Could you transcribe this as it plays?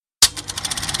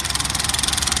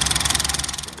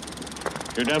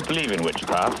You don't believe in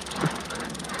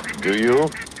witchcraft? Do you?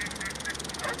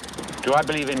 Do I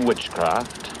believe in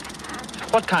witchcraft?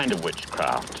 What kind of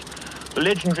witchcraft? The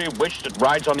legendary witch that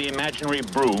rides on the imaginary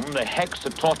broom, the hex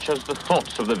that tortures the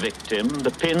thoughts of the victim,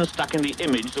 the pin stuck in the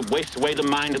image that wastes away the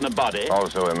mind and the body.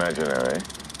 Also imaginary.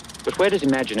 But where does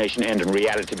imagination end and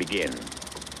reality begin?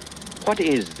 What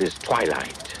is this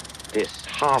twilight, this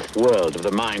half-world of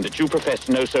the mind that you profess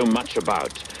to know so much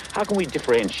about? How can we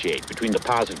differentiate between the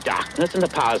powers of darkness and the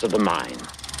powers of the mind?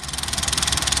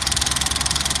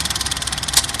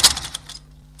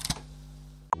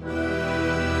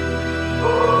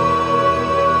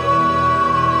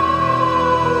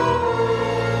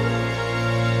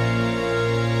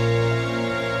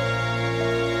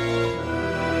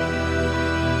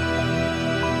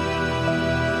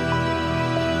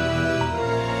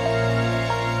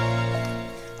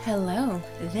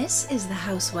 This is the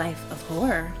Housewife of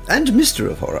Horror. And Mr.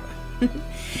 of Horror.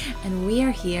 And we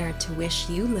are here to wish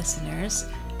you listeners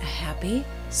a happy,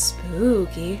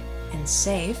 spooky, and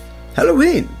safe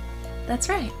Halloween! That's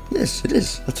right. Yes, it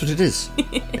is. That's what it is.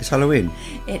 It's Halloween.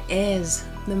 It is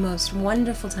the most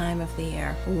wonderful time of the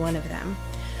year, one of them.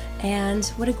 And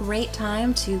what a great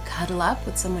time to cuddle up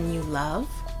with someone you love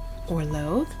or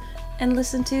loathe and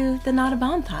listen to the Not a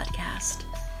Bomb podcast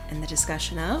and the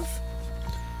discussion of...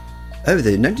 Oh,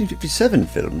 the 1957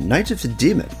 film, Night of the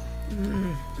Demon.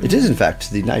 It is, in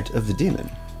fact, the Night of the Demon.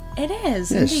 It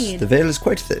is, yes, indeed. The veil is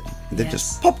quite thin. They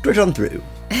just popped right on through.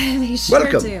 They sure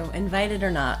Welcome. do, invited or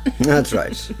not. That's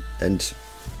right. And,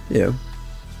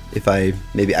 if I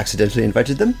maybe accidentally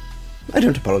invited them, I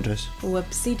don't apologize.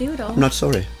 Whoopsie doodle. I'm not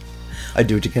sorry. I'd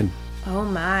do it again. Oh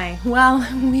my. Well,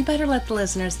 we better let the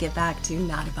listeners get back to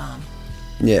Not a Bomb.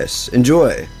 Yes,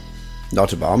 enjoy.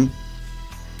 Not a bomb.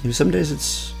 Some days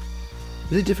it's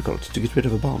really difficult to get rid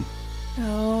of a bomb.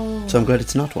 Oh. So I'm glad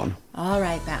it's not one. All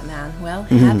right, Batman. Well,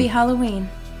 happy Halloween.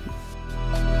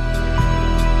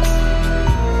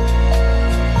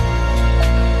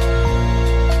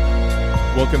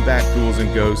 Welcome back, Ghouls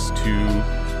and Ghosts,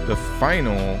 to the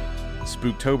final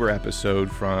Spooktober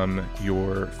episode from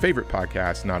your favorite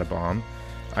podcast, Not a Bomb.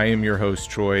 I am your host,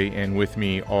 Troy, and with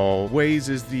me always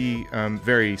is the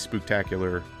very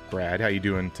spooktacular Brad. How you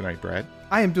doing tonight, Brad?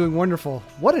 I am doing wonderful.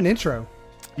 What an intro.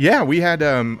 Yeah, we had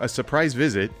a surprise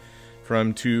visit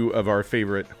from two of our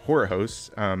favorite horror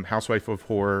hosts, Housewife of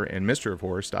Horror and Mr. of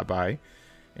Horror, stop by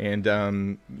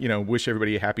and, wish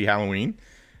everybody a happy Halloween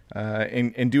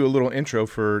and do a little intro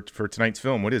for tonight's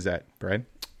film. What is that, Brad?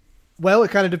 Well,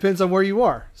 it kind of depends on where you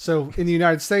are. So in the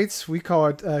United States, we call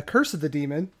it Curse of the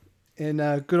Demon. In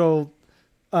good old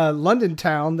London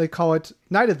town, they call it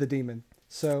Night of the Demon.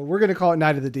 So we're going to call it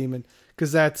Night of the Demon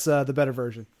because that's the better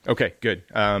version. Okay, good.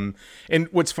 And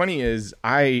what's funny is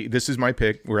this is my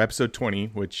pick. We're episode 20,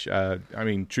 which,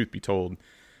 truth be told,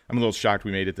 I'm a little shocked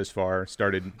we made it this far.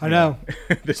 I know.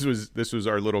 This was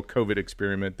our little COVID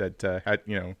experiment that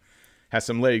has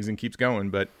some legs and keeps going.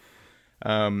 But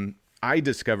I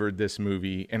discovered this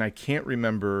movie, and I can't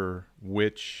remember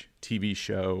which TV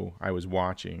show I was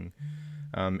watching.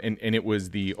 And it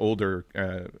was the older,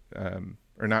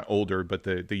 or not older, but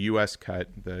the US cut,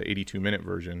 the 82-minute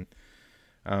version.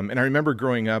 And I remember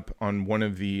growing up on one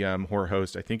of the horror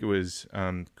hosts, I think it was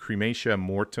Crematia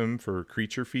Mortem for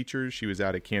Creature Features. She was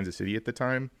out of Kansas City at the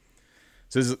time.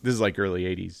 So this is like early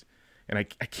 80s. And I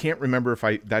can't remember if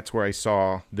that's where I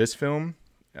saw this film,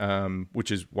 which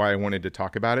is why I wanted to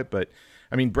talk about it. But,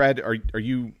 I mean, Brad, are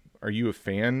you a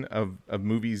fan of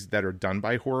movies that are done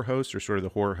by horror hosts or sort of the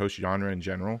horror host genre in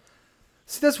general?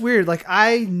 See, that's weird. Like,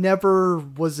 I never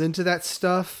was into that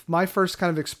stuff. My first kind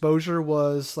of exposure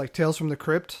was like Tales from the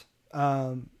Crypt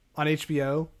on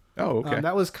HBO. Oh, okay.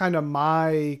 That was kind of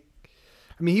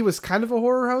he was kind of a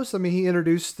horror host. I mean, he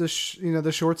introduced the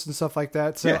shorts and stuff like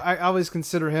that. So yeah. I always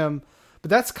consider him, but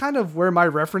that's kind of where my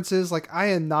reference is. Like, I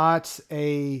am not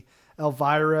a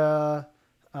Elvira.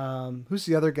 Who's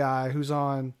the other guy who's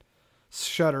on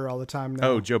Shudder all the time now?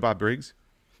 Oh, Joe Bob Briggs.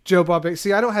 Joe Bob Briggs.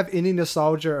 See, I don't have any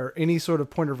nostalgia or any sort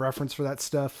of point of reference for that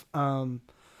stuff. I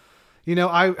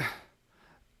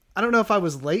don't know if I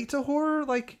was late to horror,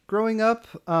 like growing up,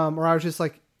 or I was just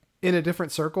like in a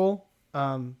different circle.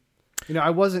 I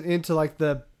wasn't into like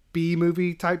the B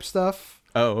movie type stuff.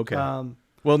 Oh, okay.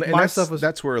 Well, and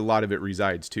that's where a lot of it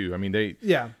resides too. I mean,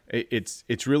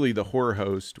 it's really the horror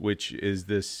host, which is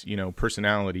this,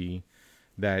 personality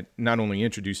that not only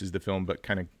introduces the film, but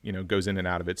kind of, goes in and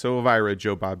out of it. So Elvira,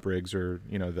 Joe Bob Briggs are,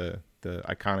 the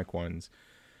iconic ones.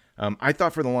 I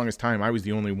thought for the longest time I was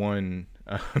the only one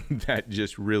that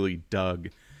just really dug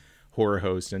horror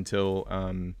host until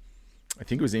I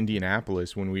think it was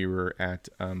Indianapolis when we were at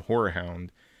Horror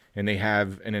Hound. and they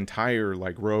have an entire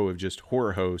like row of just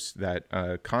horror hosts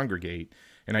that congregate.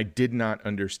 And I did not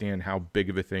understand how big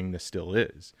of a thing this still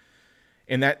is.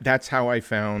 And that's how I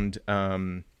found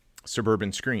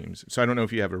Suburban Screams. So I don't know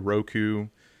if you have a Roku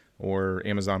or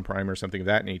Amazon Prime or something of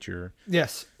that nature.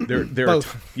 Yes. There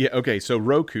Both. yeah, okay. So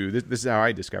Roku, this is how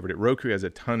I discovered it. Roku has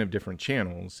a ton of different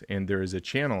channels, and there is a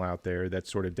channel out there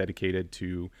that's sort of dedicated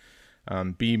to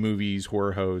B movies,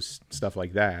 horror hosts, stuff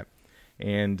like that.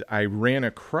 And I ran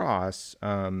across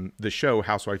the show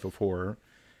Housewife of Horror,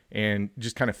 and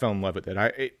just kind of fell in love with it.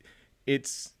 I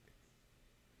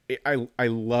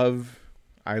love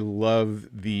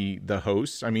the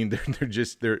hosts. I mean,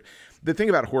 they're the thing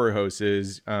about horror hosts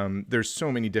is there's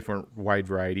so many different wide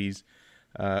varieties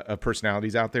of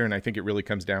personalities out there, and I think it really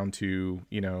comes down to,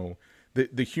 you know,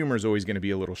 the humor is always going to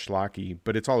be a little schlocky,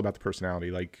 but it's all about the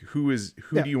personality. Like who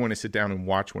do you want to sit down and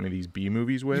watch one of these B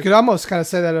movies with? You could almost kind of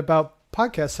say that about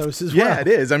podcast hosts as well. Yeah, it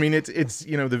is. I mean, it's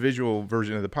you know, the visual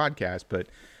version of the podcast, but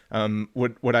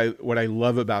what I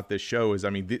love about this show is, I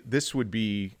mean, this would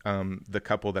be the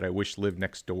couple that I wish lived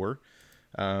next door.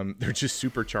 They're just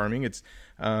super charming. It's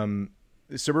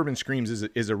Suburban Screams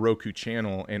is a Roku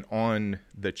channel, and on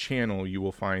the channel you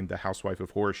will find the Housewife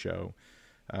of Horror show,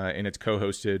 and it's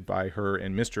co-hosted by her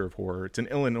and Mr. of Horror. It's an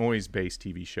Illinois-based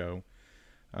TV show.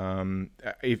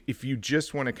 If you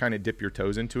just want to kind of dip your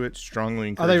toes into it, strongly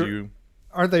encourage you.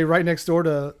 Aren't they right next door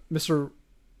to Mr.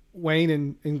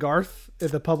 Wayne and Garth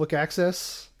at the public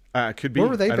access? Could be. Where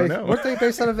were they I based? don't know. Weren't they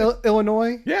based out of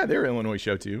Illinois? Yeah, they're an Illinois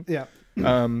show too. Yeah.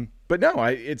 But no,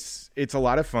 it's a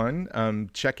lot of fun.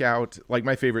 Check out, like,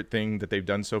 my favorite thing that they've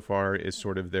done so far is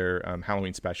sort of their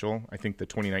Halloween special. I think the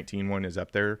 2019 one is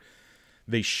up there.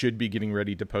 They should be getting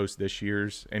ready to post this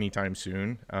year's anytime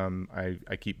soon.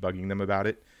 I keep bugging them about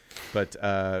it. But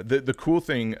the cool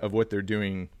thing of what they're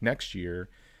doing next year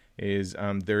is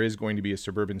there is going to be a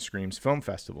Suburban Screams Film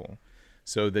Festival.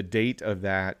 So the date of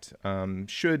that,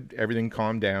 should everything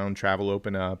calm down, travel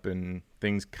open up, and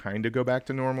things kind of go back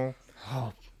to normal.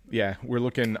 Oh, yeah, we're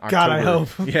looking October. God, I hope.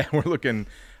 Yeah, we're looking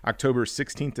October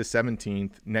 16th to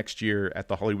 17th next year at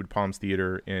the Hollywood Palms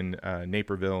Theater in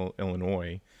Naperville,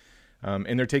 Illinois.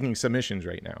 And they're taking submissions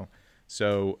right now.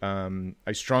 So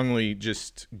I strongly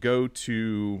just go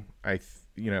to,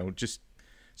 just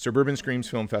Suburban Screams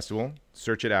Film Festival,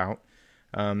 search it out.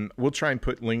 We'll try and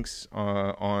put links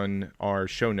on our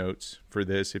show notes for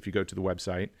this if you go to the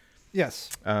website. yes.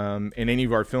 And any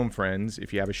of our film friends,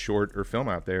 if you have a short or film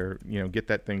out there, get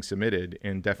that thing submitted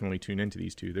and definitely tune into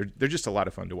these two. They're just a lot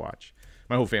of fun to watch.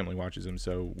 My whole family watches them,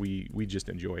 so we just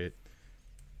enjoy it.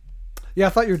 Yeah, I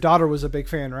thought your daughter was a big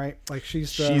fan, right? Like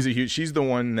she's the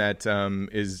one that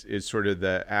is sort of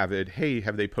the avid, hey,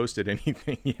 have they posted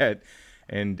anything yet?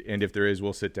 And if there is,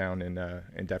 we'll sit down and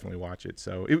definitely watch it.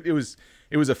 So it was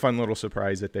a fun little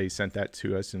surprise that they sent that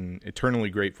to us, and eternally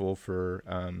grateful for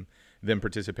them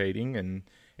participating and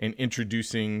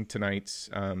introducing tonight's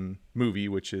movie,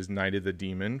 which is Night of the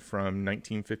Demon from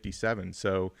 1957.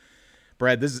 So,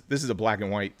 Brad, this is a black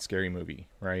and white scary movie,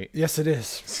 right? Yes, it is.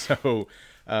 So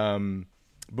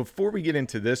before we get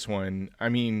into this one, I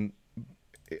mean,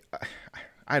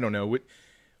 I don't know.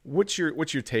 What's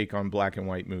your take on black and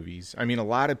white movies? I mean, a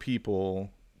lot of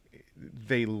people,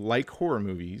 they like horror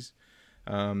movies,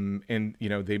 and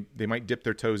they might dip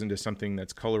their toes into something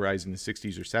that's colorized in the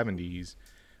 60s or 70s,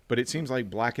 but it seems like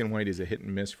black and white is a hit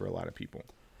and miss for a lot of people.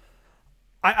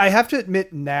 I have to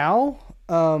admit now,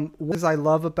 what I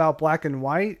love about black and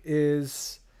white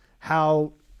is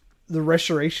how the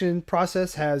restoration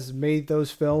process has made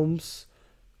those films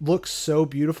look so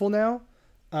beautiful now.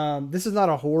 This is not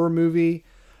a horror movie,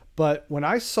 but when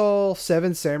I saw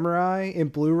Seven Samurai in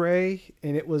Blu-ray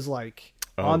and it was like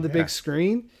on the big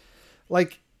screen,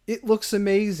 like it looks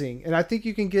amazing. And I think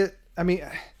you can get,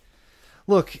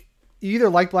 look, you either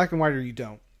like black and white or you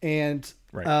don't. And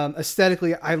right.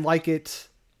 Aesthetically, I like it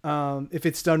if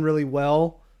it's done really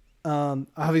well.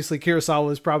 Obviously,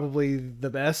 Kurosawa is probably the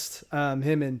best.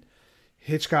 Him and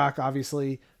Hitchcock,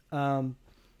 obviously.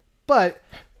 But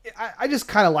I just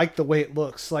kind of like the way it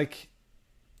looks. Like,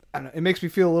 I don't know, it makes me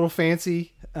feel a little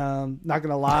fancy. Not going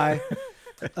to lie.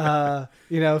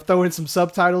 Throw in some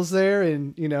subtitles there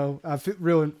and, I'm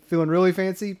feeling really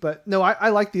fancy. But no, I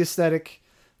like the aesthetic.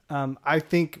 I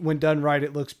think when done right,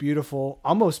 it looks beautiful,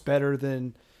 almost better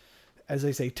than, as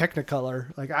they say,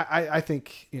 Technicolor. Like I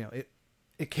think,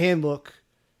 it can look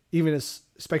even as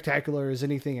spectacular as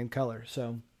anything in color.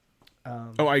 So,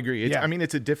 I agree. Yeah. I mean,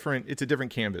 it's a different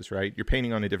canvas, right? You're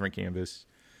painting on a different canvas.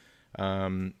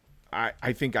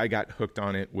 I think I got hooked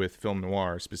on it with film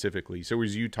noir specifically. So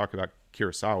as you talk about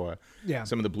Kurosawa, yeah,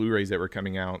 some of the Blu-rays that were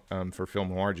coming out for film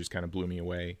noir just kind of blew me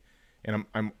away. and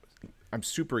I'm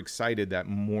super excited that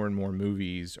more and more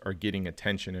movies are getting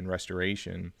attention and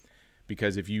restoration,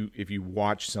 because if you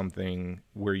watch something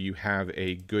where you have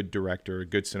a good director, a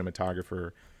good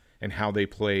cinematographer, and how they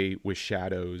play with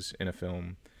shadows in a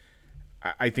film,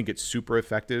 I think it's super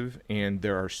effective. And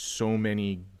there are so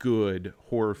many good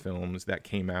horror films that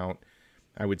came out.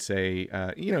 I would say,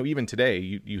 even today,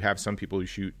 you have some people who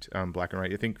shoot black and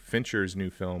white. I think Fincher's new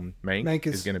film, Mank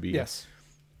is going to be yes,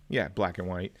 black and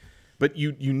white. But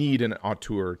you need an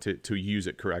auteur to use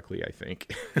it correctly, I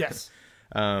think. yes.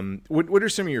 What are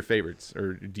some of your favorites,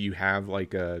 or do you have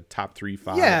like a top 3,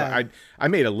 5? Yeah. I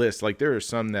made a list. Like there are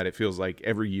some that it feels like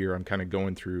every year I'm kind of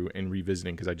going through and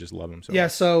revisiting because I just love them so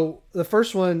much. So the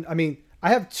first one, I mean,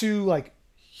 I have 2 like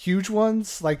huge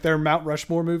ones, like they're Mount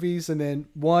Rushmore movies, and then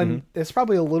one that's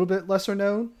probably a little bit lesser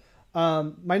known.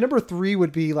 My number 3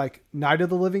 would be like Night of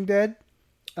the Living Dead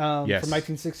from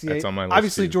 1968. That's on my list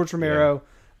Obviously too. George Romero.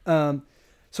 Yeah.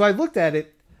 So I looked at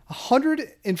it,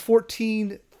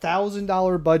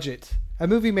 $114,000 budget. That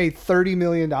movie made $30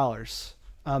 million in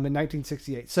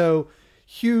 1968. So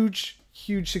huge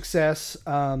success.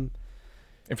 And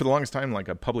for the longest time, like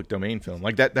a public domain film,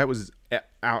 like that was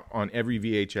out on every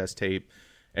VHS tape.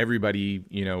 Everybody,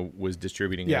 was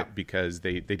distributing it because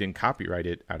they didn't copyright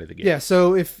it out of the gate. Yeah.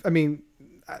 So I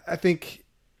think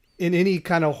in any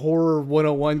kind of horror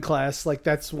 101 class, like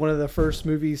that's one of the first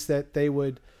movies that they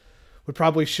would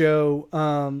probably show,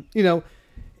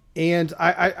 and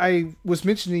I was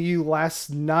mentioning to you last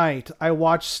night, I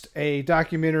watched a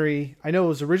documentary. I know it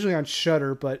was originally on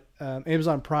Shudder, but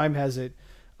Amazon Prime has it.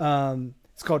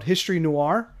 It's called History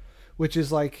Noir, which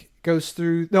is like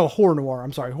Horror Noir.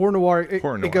 I'm sorry, Horror Noir.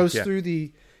 It goes through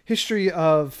the history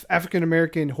of African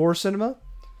American horror cinema.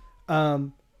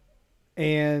 And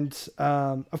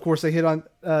of course they hit on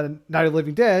Night of the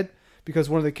Living Dead because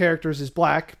one of the characters is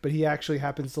black, but he actually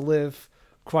happens to live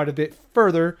quite a bit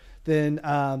further than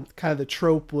kind of the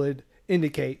trope would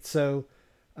indicate. So,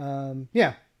 Do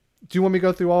you want me to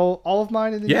go through all of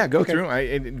mine? And then go through.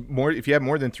 If you have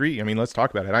more than 3, I mean, let's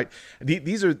talk about it.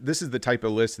 This is the type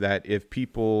of list that if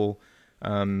people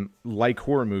like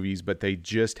horror movies, but they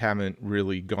just haven't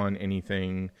really gone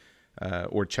anything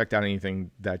or checked out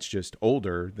anything that's just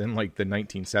older than like the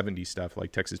 1970s stuff,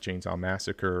 like Texas Chainsaw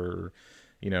Massacre, or,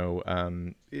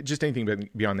 just anything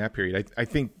beyond that period. I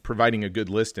think providing a good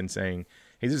list and saying,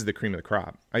 hey, this is the cream of the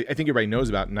crop. I think everybody knows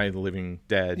about Night of the Living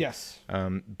Dead. Yes.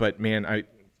 But man,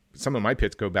 some of my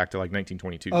pits go back to like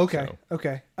 1922. Okay. So.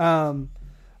 Okay.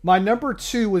 My number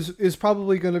 2 is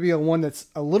probably going to be a one that's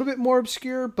a little bit more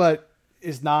obscure, but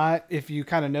is not, if you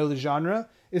kind of know the genre.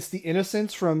 It's The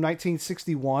Innocents from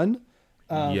 1961.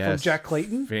 From Jack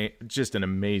Clayton. Just an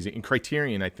amazing, and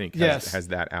Criterion, I think, has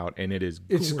that out, and it's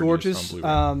gorgeous.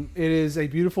 It is a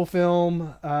beautiful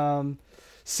film.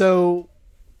 So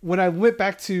when I went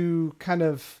back to kind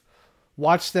of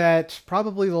watch that,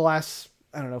 probably the last,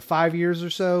 5 years or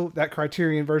so, that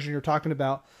Criterion version you're talking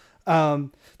about,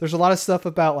 there's a lot of stuff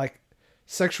about like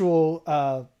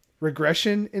sexual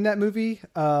regression in that movie.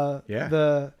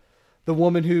 The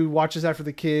woman who watches after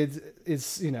the kids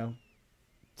is,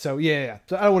 So yeah.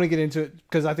 So I don't want to get into it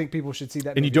because I think people should see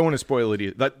that. And movie. you don't want to spoil it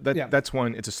either. That's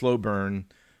one. It's a slow burn.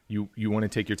 You want to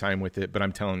take your time with it, but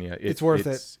I'm telling you, it's worth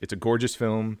it. It's a gorgeous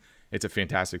film. It's a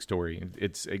fantastic story.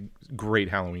 It's a great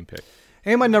Halloween pick.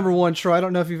 And my number 1, Troy, I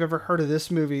don't know if you've ever heard of this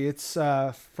movie. It's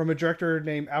from a director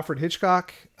named Alfred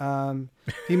Hitchcock.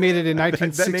 He made it in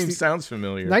 1960. That name sounds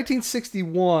familiar.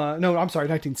 1961. No, I'm sorry,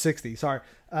 1960. Sorry.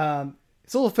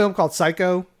 It's a little film called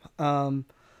Psycho.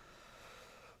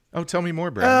 Oh, tell me more,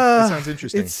 Brad. It sounds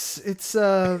interesting. It's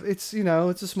a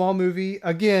small movie.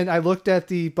 Again, I looked at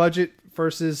the budget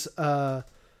versus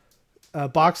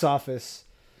box office.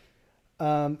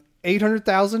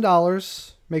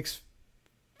 $800,000 makes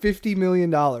 $50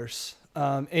 million,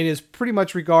 and is pretty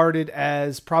much regarded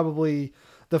as probably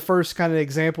the first kind of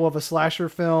example of a slasher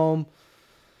film.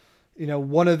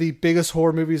 One of the biggest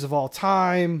horror movies of all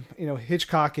time.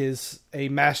 Hitchcock is a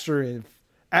master in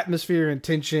atmosphere and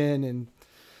tension and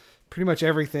pretty much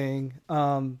everything.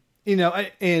 And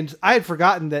I had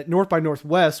forgotten that North by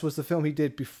Northwest was the film he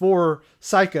did before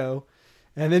Psycho.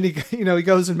 And then he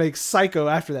goes and makes Psycho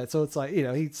after that. So it's like,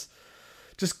 he's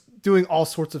just doing all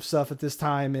sorts of stuff at this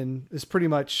time and is pretty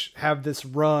much have this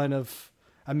run of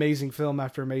amazing film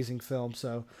after amazing film.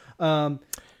 So,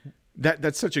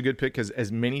 that's such a good pick because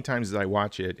as many times as I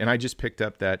watch it, and I just picked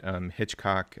up that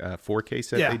Hitchcock 4K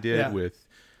set they did with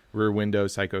Rear Window,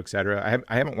 Psycho, etc.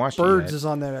 I haven't watched Birds it yet. is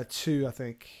on there too, I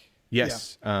think.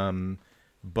 Yes. Yeah.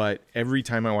 But every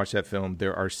time I watch that film,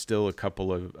 there are still a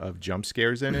couple of jump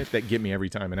scares in it that get me every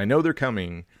time. And I know they're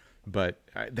coming, but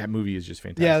that movie is just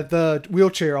fantastic. Yeah, the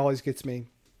wheelchair always gets me.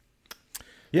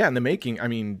 Yeah, and the making, I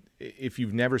mean, if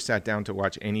you've never sat down to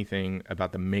watch anything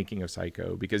about the making of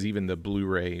Psycho, because even the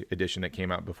Blu-ray edition that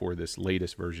came out before this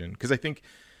latest version, because I think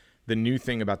the new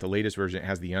thing about the latest version, it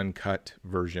has the uncut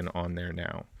version on there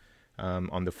now,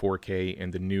 on the 4K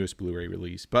and the newest Blu-ray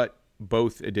release. But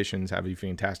both editions have a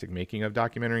fantastic making of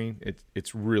documentary.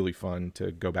 It's really fun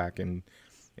to go back and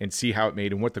see how it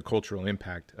made and what the cultural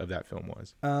impact of that film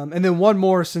was. And then one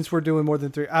more, since we're doing more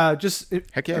than three.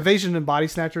 Heck yeah. Invasion and Body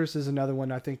Snatchers is another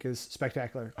one I think is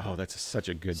spectacular. Oh, that's such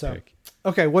a good pick.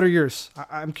 Okay, what are yours?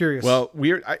 I'm curious. Well,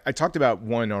 I talked about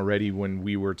one already when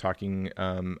we were talking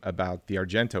about the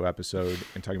Argento episode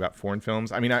and talking about foreign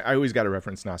films. I mean, I always got to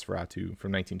reference Nosferatu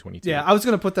from 1922. Yeah, I was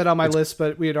going to put that on my list,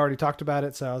 but we had already talked about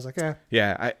it, so I was like, eh.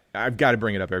 Yeah, I've got to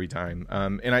bring it up every time.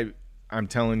 And I'm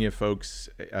telling you, folks,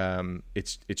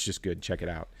 it's just good. Check it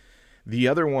out. The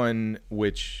other one,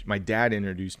 which my dad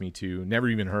introduced me to, never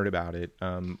even heard about it,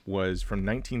 was from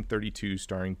 1932,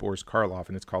 starring Boris Karloff,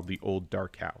 and it's called The Old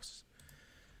Dark House.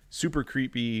 Super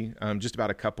creepy, just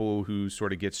about a couple who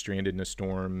sort of get stranded in a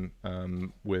storm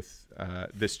with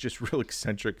this just real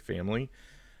eccentric family.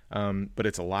 But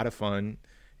it's a lot of fun,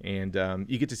 and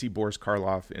you get to see Boris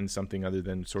Karloff in something other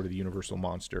than sort of the Universal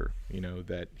monster,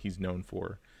 that he's known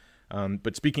for.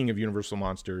 But speaking of Universal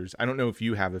monsters, I don't know if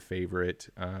you have a favorite,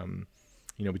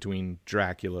 between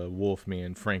Dracula,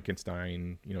 Wolfman,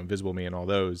 Frankenstein, Invisible Man, all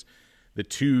those. The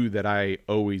two that I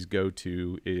always go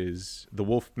to is the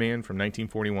Wolfman from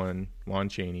 1941, Lon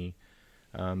Chaney,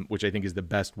 which I think is the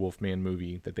best Wolfman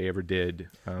movie that they ever did.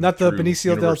 Not the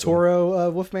Benicio del Toro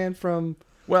Wolfman from...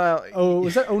 Well...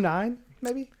 was that 2009,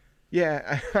 maybe?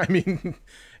 Yeah, I mean,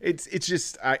 it's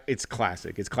just it's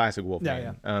classic. It's classic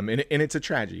Wolfman. Yeah. And it's a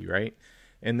tragedy, right?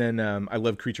 And then I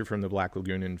love Creature from the Black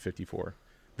Lagoon in '54.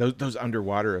 Those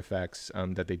underwater effects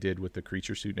that they did with the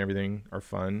creature suit and everything are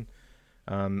fun.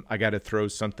 I got to throw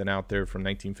something out there from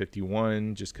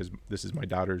 1951, just because this is my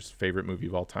daughter's favorite movie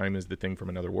of all time, is The Thing from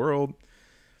Another World.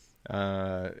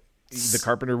 The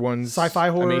Carpenter one's sci-fi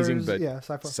horror, amazing, but yeah,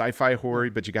 sci-fi horror.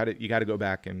 But you got to go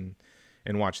back and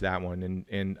watch that one.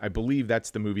 And I believe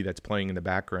that's the movie that's playing in the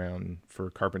background for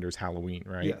Carpenter's Halloween,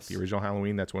 right? Yes. The original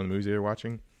Halloween. That's one of the movies they were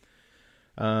watching.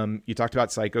 You talked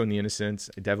about Psycho and The Innocents.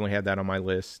 I definitely had that on my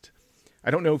list.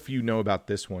 I don't know if you know about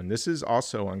this one. This is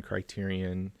also on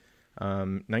Criterion.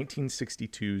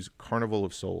 1962's Carnival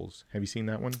of Souls. Have you seen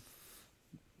that one?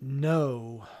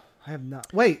 No, I have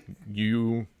not. Wait.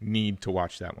 You need to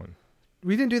watch that one.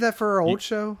 We didn't do that for our old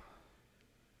show?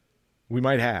 We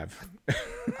might have.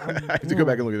 I have to go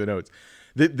back and look at the notes.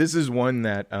 This is one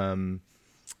that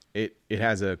it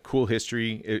has a cool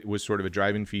history. It was sort of a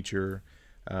drive-in feature.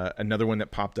 Another one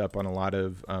that popped up on a lot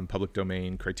of public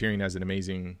domain. Criterion has an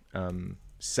amazing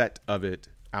set of it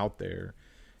out there,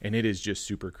 and it is just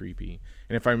super creepy.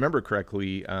 And if I remember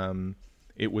correctly,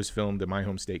 it was filmed in my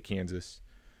home state, Kansas.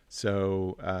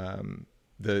 So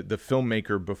the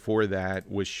filmmaker before that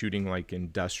was shooting like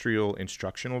industrial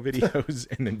instructional videos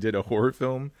and then did a horror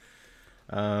film.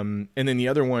 And then the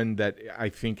other one that I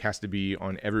think has to be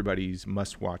on everybody's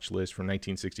must-watch list from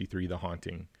 1963, The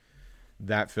Haunting.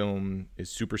 That film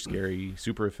is super scary,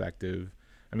 super effective.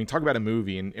 I mean, talk about a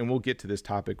movie, and we'll get to this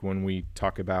topic when we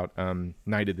talk about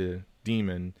Night of the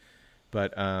Demon.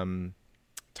 But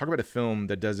talk about a film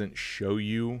that doesn't show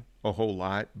you a whole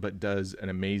lot, but does an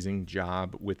amazing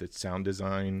job with its sound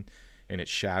design and its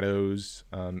shadows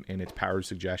and its power of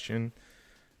suggestion.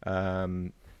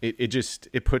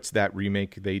 It puts that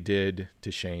remake they did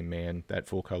to shame, man. That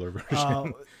full color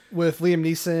version with Liam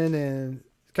Neeson and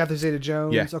Catherine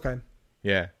Zeta-Jones. Yeah. Okay.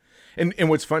 Yeah. And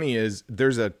what's funny is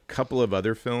there's a couple of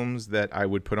other films that I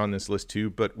would put on this list too,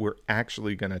 but we're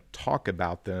actually going to talk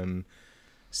about them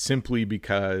simply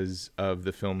because of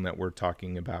the film that we're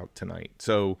talking about tonight.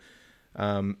 So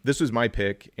this was my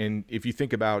pick. And if you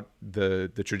think about the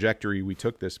trajectory we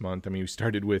took this month, I mean, we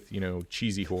started with,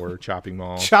 cheesy horror, Chopping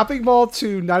Mall. Chopping Mall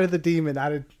to Night of the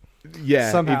Demon.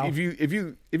 Yeah. Somehow. If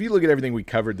you look at everything we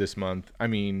covered this month, I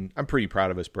mean, I'm pretty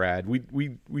proud of us, Brad.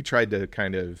 We tried to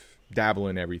kind of dabble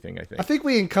in everything, I think. I think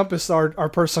we encompassed our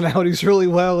personalities really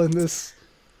well in this.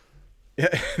 Yeah,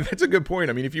 that's a good point.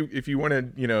 I mean, if you want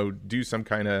to, do some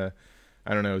kind of,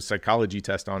 I don't know, psychology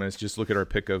test on us, just look at our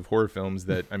pick of horror films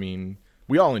that, I mean,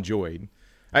 we all enjoyed.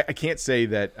 I can't say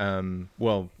that,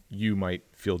 well, you might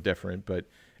feel different, but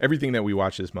everything that we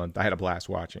watched this month, I had a blast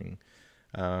watching.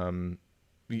 And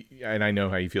I know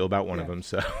how you feel about one of them,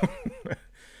 so...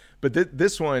 But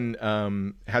this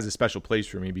one has a special place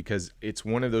for me because it's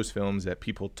one of those films that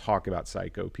people talk about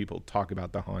Psycho. People talk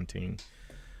about The Haunting.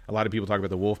 A lot of people talk about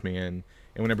The Wolfman.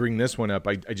 And when I bring this one up,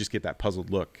 I just get that puzzled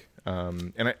look.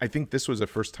 And I think this was a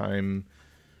first time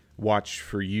watch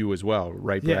for you as well,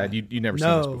 right, Brad? Yeah. You never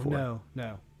seen this before.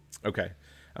 No. Okay.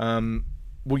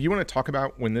 Well, you want to talk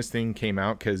about when this thing came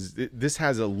out? Because this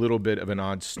has a little bit of an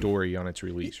odd story on its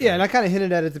release. Right? Yeah, and I kind of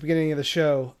hinted at it at the beginning of the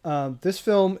show. This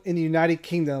film in the United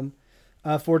Kingdom,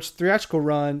 for its theatrical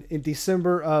run in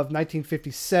December of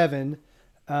 1957,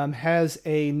 has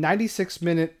a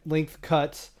 96-minute length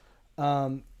cut,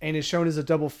 and is shown as a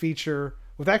double feature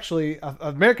with actually an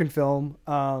American film,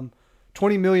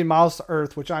 20 Million Miles to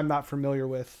Earth, which I'm not familiar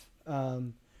with. Are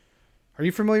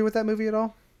you familiar with that movie at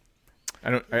all?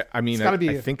 I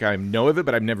think I know of it,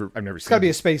 but I've never seen it. It's got to be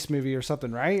a space movie or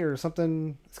something, right? Or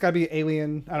something. It's got to be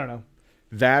Alien. I don't know.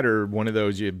 That or one of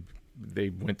those they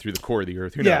went through the core of the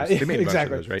earth. Who knows? They made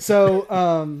exactly. A bunch of those, right?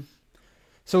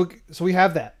 So we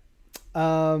have that.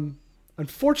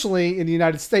 Unfortunately, in the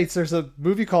United States, there's a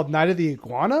movie called Night of the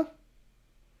Iguana.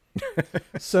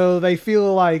 So they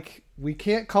feel like we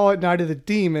can't call it Night of the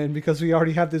Demon because we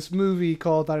already have this movie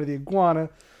called Night of the Iguana.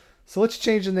 So let's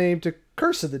change the name to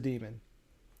Curse of the Demon.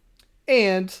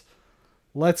 And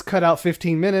let's cut out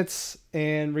 15 minutes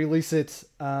and release it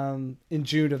in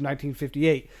June of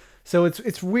 1958. So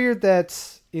it's weird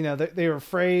that, they were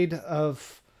afraid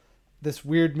of this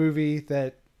weird movie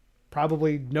that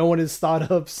probably no one has thought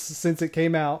of since it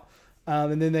came out.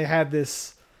 And then they had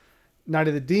this Night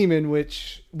of the Demon,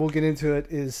 which we'll get into it,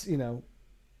 is,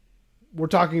 we're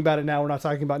talking about it now. We're not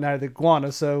talking about Night of the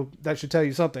Iguana. So that should tell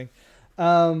you something.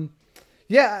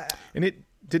 Yeah. And it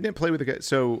didn't play with the.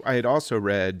 So I had also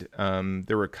read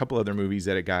there were a couple other movies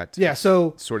that it got. Yeah.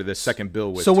 So sort of the second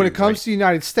bill with. So when it comes to the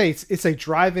United States, it's a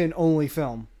drive-in only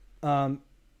film.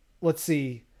 Let's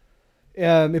see.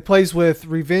 It plays with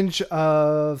Revenge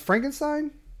of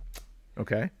Frankenstein.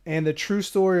 Okay. And The True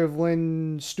Story of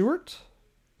Lynn Stewart.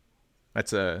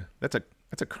 That's a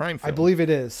crime film. I believe it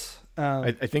is.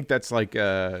 I think that's like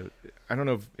I don't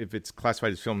know if it's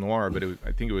classified as film noir, but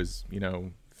I think it was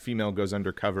female goes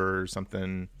undercover or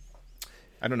something.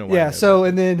 I don't know why. Yeah. So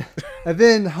and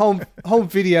then home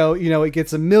video, it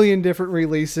gets a million different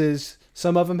releases.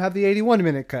 Some of them have the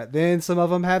 81-minute cut. Then some of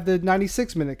them have the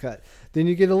 96-minute cut. Then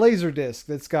you get a laser disc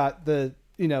that's got the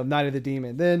Night of the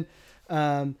Demon. Then,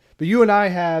 but you and I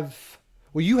have.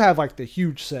 Well, you have like the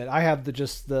huge set. I have the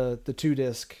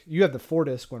 2-disc. You have the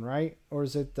 4-disc one, right? Or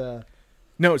is it the?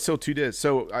 No, it's still 2 discs.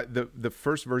 So the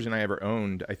first version I ever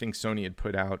owned, I think Sony had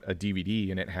put out a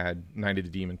DVD and it had Night of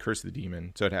the Demon, Curse of the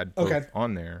Demon. So it had both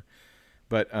on there.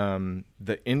 But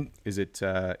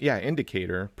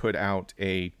Indicator put out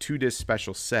a 2-disc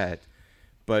special set.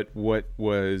 But what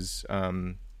was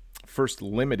first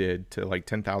limited to like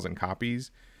 10,000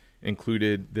 copies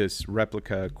included this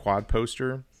replica quad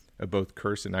poster of both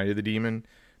Curse and Night of the Demon,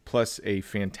 plus a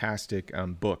fantastic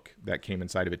book that came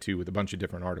inside of it too, with a bunch of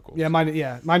different articles. Yeah,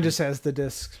 mine just has the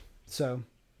disc. So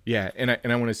yeah, and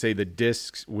I want to say the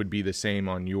discs would be the same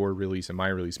on your release and my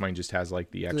release. Mine just has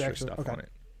like the extra stuff on it.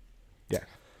 Yeah,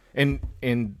 and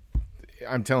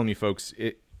I'm telling you, folks,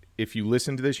 if you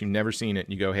listen to this, you've never seen it,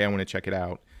 and you go, hey, I want to check it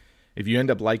out. If you end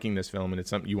up liking this film and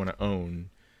it's something you want to own,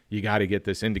 you got to get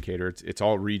this Indicator. It's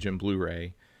all region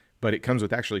Blu-ray. But it comes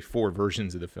with actually 4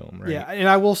 versions of the film, right? Yeah, and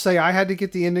I will say I had to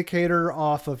get the Indicator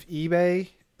off of eBay,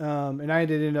 and I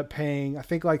did end up paying, I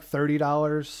think, like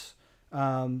 $30.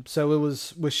 So it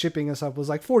was, with shipping and stuff, was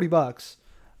like $40.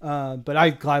 But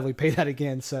I gladly pay that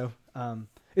again, so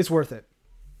it's worth it.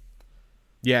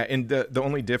 Yeah, and the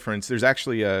only difference, there's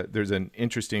actually there's an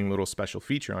interesting little special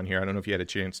feature on here. I don't know if you had a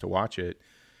chance to watch it.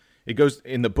 It goes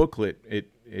in the booklet.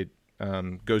 It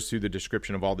goes through the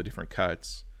description of all the different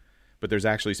cuts. But there's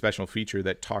actually a special feature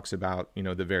that talks about,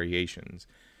 the variations.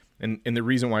 And the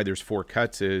reason why there's 4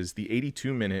 cuts is the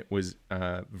 82-minute was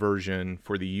version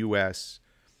for the US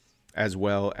as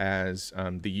well as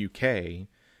the UK.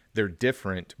 They're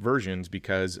different versions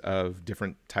because of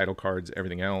different title cards,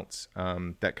 everything else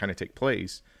that kind of take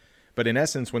place. But in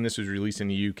essence, when this was released in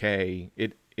the UK,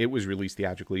 it was released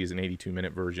theatrically as an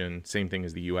 82-minute version, same thing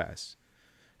as the US.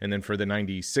 And then for the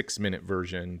 96-minute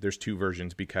version, there's 2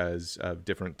 versions because of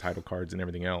different title cards and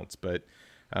everything else. But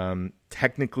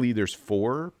technically there's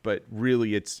 4, but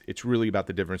really it's really about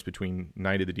the difference between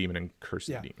Night of the Demon and Curse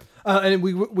of the Demon. And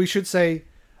we should say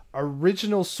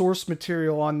original source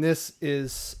material on this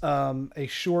is a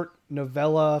short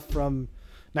novella from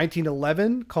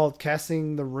 1911 called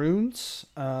Casting the Runes.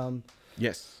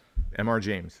 Yes, M.R.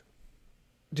 James.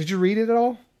 Did you read it at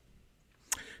all?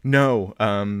 No,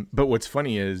 but what's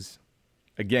funny is,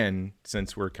 again,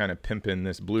 since we're kind of pimping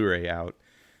this Blu-ray out,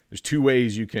 there's 2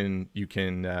 ways you can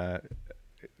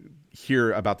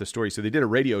hear about the story. So they did a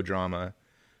radio drama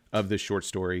of the short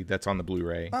story that's on the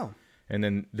Blu-ray. Oh. And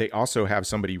then they also have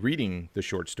somebody reading the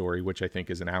short story, which I think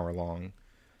is an hour long.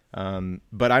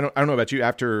 But I don't know about you.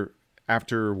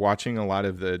 After watching a lot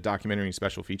of the documentary and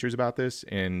special features about this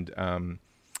and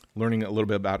learning a little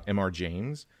bit about M.R.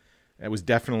 James, I was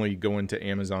definitely going to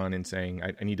Amazon and saying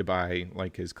I need to buy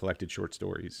like his collected short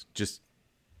stories. Just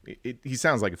he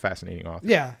sounds like a fascinating author.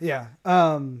 Yeah, yeah.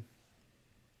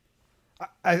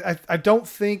 I don't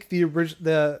think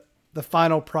the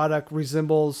final product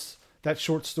resembles that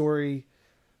short story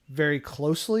very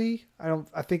closely.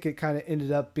 I think it kind of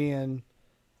ended up being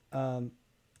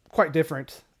quite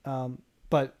different.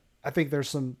 But I think there's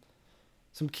some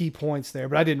key points there,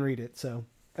 but I didn't read it. So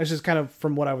that's just kind of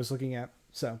from what I was looking at.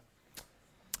 So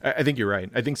I think you're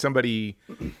right. I think somebody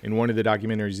in one of the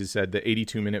documentaries has said the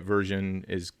 82-minute version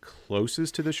is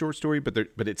closest to the short story, but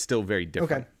it's still very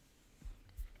different. Okay.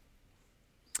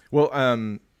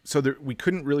 Well, so we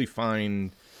couldn't really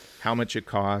find how much it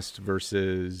cost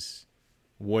versus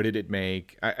what did it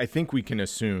make. I think we can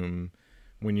assume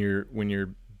when you're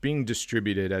being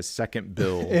distributed as second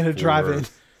bill in a drive-in,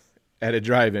 at a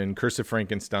drive-in, Curse of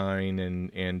Frankenstein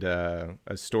and a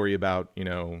story about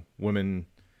women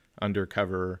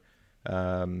undercover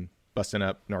busting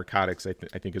up narcotics.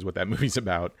 I think is what that movie's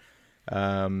about.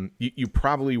 You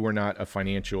probably were not a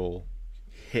financial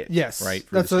hit. Yes, right.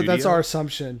 That's our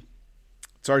assumption.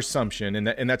 It's our assumption,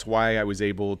 and that's why I was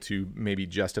able to maybe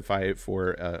justify it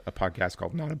for a podcast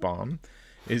called Not a Bomb,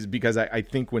 is because I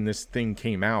think when this thing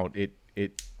came out,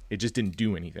 it just didn't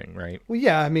do anything, right? Well,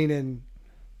 yeah, I mean, and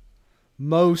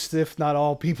most, if not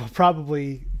all, people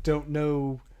probably don't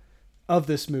know of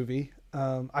this movie.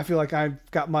 I feel like I've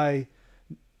got my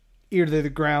ear to the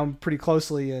ground pretty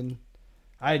closely, and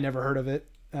I had never heard of it.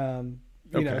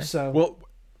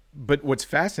 But what's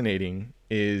fascinating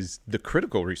is the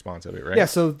critical response of it, right? Yeah,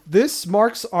 so this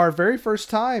marks our very first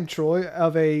time, Troy,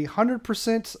 of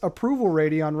 100% approval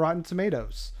rating on Rotten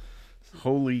Tomatoes.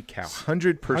 Holy cow,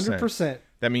 100%. 100%.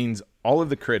 That means all of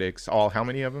the critics, how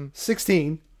many of them?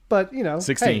 16, but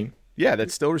 16. Hey, yeah,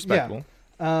 that's still respectable.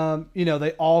 Yeah.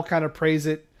 They all kind of praise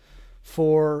it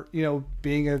for,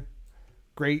 being a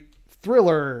great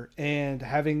thriller and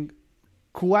having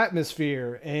cool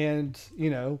atmosphere and,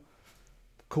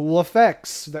 cool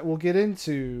effects that we'll get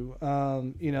into. A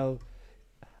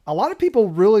lot of people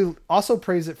really also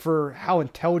praise it for how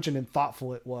intelligent and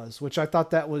thoughtful it was, which I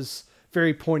thought that was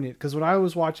very poignant, because when I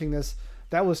was watching this,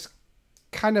 that was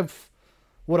kind of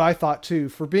what I thought too,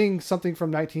 for being something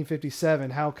from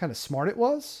 1957, how kind of smart it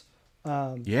was.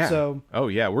 Yeah. So, oh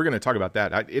yeah, we're going to talk about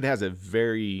that. It has a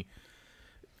very,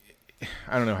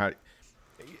 I don't know how,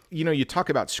 you talk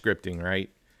about scripting, right?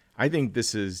 I think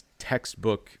this is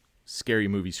textbook scary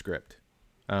movie script.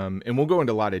 And we'll go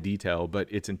into a lot of detail, but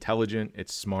it's intelligent,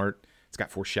 it's smart, it's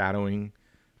got foreshadowing.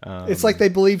 It's like they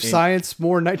believe science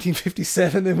more in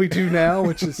 1957 than we do now,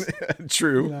 which is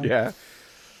true. Yeah.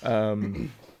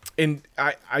 And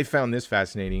I found this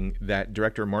fascinating, that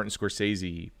director Martin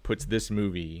Scorsese puts this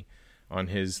movie on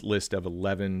his list of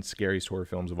 11 scariest horror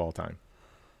films of all time.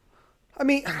 I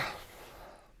mean,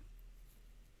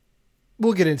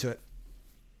 we'll get into it.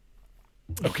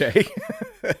 Okay.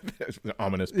 There's an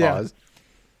ominous pause.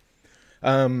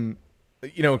 Yeah.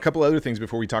 A couple other things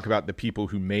before we talk about the people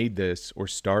who made this or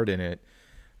starred in it.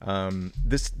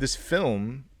 This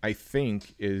film, I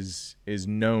think, is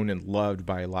known and loved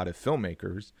by a lot of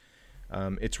filmmakers.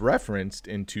 It's referenced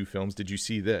in two films. Did you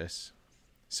see this?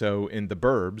 So in The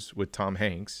Burbs with Tom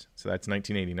Hanks, so that's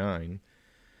 1989,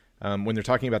 when they're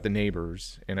talking about the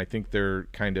neighbors, and I think they're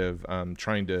kind of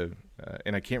trying to,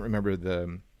 and I can't remember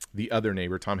the other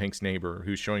neighbor, Tom Hanks' neighbor,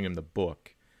 who's showing him the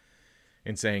book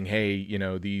and saying, hey,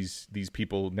 these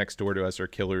people next door to us are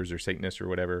killers or Satanists or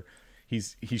whatever.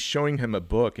 He's showing him a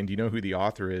book, and do you know who the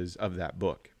author is of that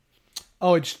book?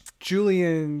 Oh, it's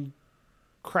Julian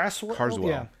Carswell.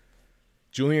 Yeah.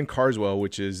 Julian Carswell,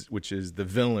 which is the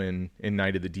villain in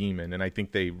Night of the Demon, and I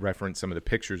think they reference some of the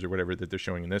pictures or whatever that they're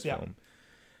showing in this film.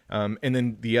 And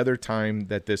then the other time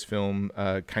that this film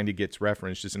kind of gets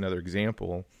referenced, just another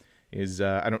example, is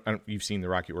I don't you've seen the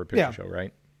Rocky Horror Picture Show,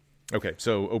 right? Okay,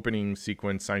 so opening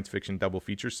sequence science fiction double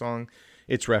feature song,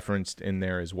 it's referenced in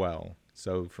there as well.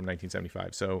 So from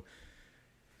 1975. So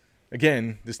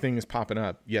again, this thing is popping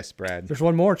up. Yes, Brad. There's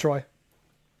one more, Troy.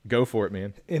 Go for it,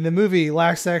 man. In the movie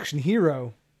Last Action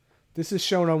Hero, this is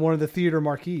shown on one of the theater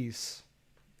marquees.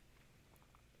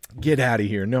 Get out of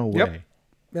here. No way.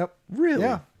 Yep. Really?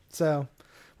 Yeah. So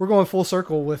we're going full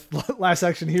circle with Last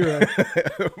Action Hero.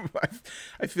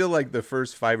 I feel like the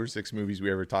first 5 or 6 movies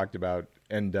we ever talked about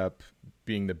end up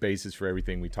being the basis for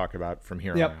everything we talk about from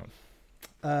here on out.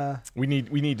 We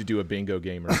need to do a bingo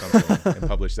game or something and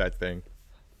publish that thing.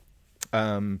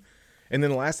 And then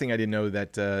the last thing I didn't know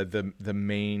that the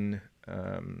main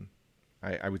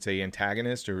I would say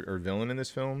antagonist or villain in this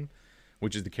film,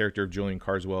 which is the character of Julian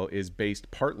Carswell, is based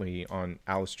partly on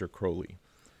Aleister Crowley,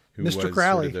 who Mr. was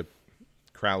Crowley. Sort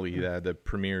of the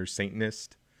premier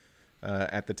Satanist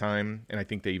at the time, and I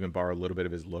think they even borrow a little bit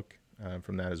of his look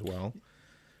from that as well.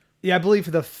 Yeah, I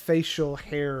believe the facial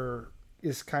hair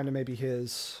is kind of maybe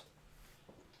his.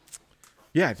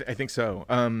 Yeah, I think so.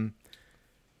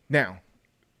 Now,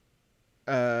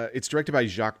 it's directed by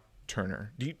Jacques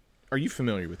Turner. Are you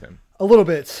familiar with him? A little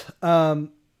bit.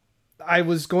 I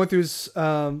was going through his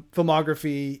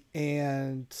filmography,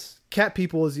 and Cat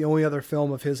People is the only other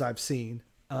film of his I've seen.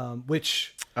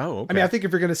 Which, okay. I mean, I think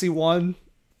if you're going to see one,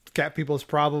 Cat People is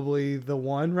probably the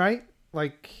one, right?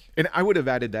 Like, and I would have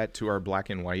added that to our black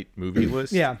and white movie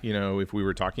list. Yeah. If we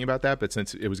were talking about that, but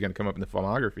since it was going to come up in the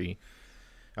filmography,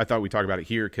 I thought we'd talk about it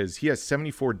here because he has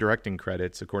 74 directing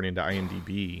credits according to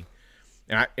IMDb,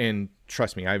 and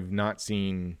trust me, I've not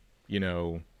seen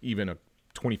even a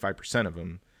 25% of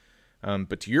them.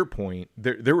 But to your point,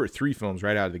 there were 3 films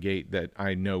right out of the gate that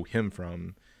I know him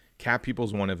from. Cat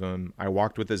People's one of them. I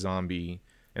Walked with a Zombie,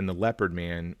 and The Leopard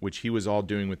Man, which he was all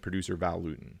doing with producer Val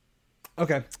Lewton.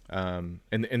 Okay. And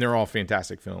they're all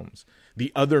fantastic films.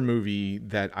 The other movie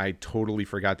that I totally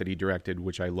forgot that he directed,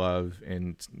 which I love,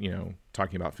 and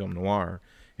talking about film noir,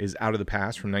 is Out of the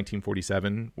Past from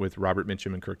 1947 with Robert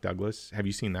Mitchum and Kirk Douglas. Have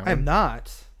you seen that one? I have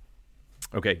not.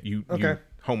 Okay, you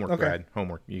homework, Okay. Brad.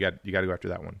 Homework. You got to go after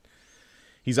that one.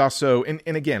 He's also, and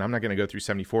again, I'm not going to go through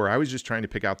 74. I was just trying to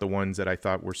pick out the ones that I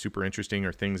thought were super interesting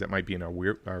or things that might be in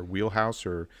our wheelhouse.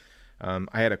 Or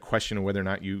I had a question of whether or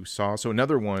not you saw. So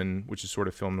another one, which is sort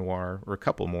of film noir, or a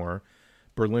couple more,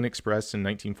 Berlin Express in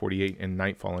 1948 and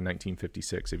Nightfall in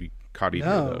 1956. Have you caught either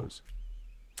of those?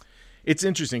 It's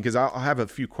interesting because I'll have a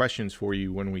few questions for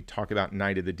you when we talk about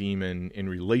Night of the Demon in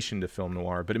relation to film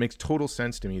noir. But it makes total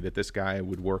sense to me that this guy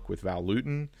would work with Val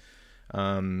Lewton.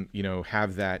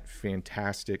 Have that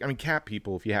fantastic. I mean, Cat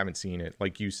People. If you haven't seen it,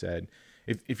 like you said,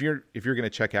 if you're going to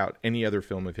check out any other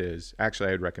film of his, actually,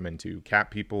 I'd recommend two: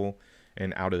 Cat People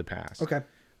and Out of the Past. Okay.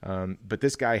 But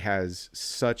this guy has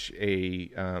such a,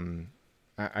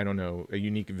 I don't know, a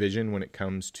unique vision when it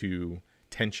comes to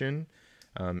tension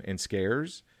and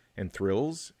scares and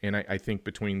thrills. And I think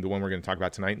between the one we're going to talk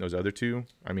about tonight and those other two,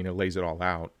 I mean, it lays it all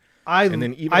out. I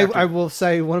will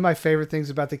say one of my favorite things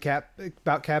about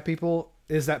Cat People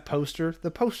is that poster.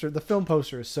 The film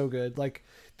poster is so good. Like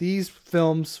these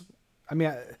films, I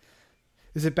mean,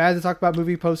 is it bad to talk about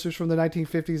movie posters from the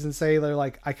 1950s and say they're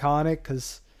like iconic?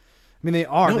 Because I mean, they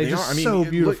are. No, they're just I mean, so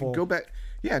beautiful. Go back.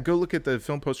 Yeah, go look at the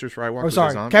film posters for I Walk Oh, with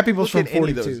sorry. a Zombie. Cat People's Look from at any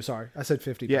of 42. those. Sorry, I said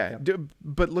 50. Yeah,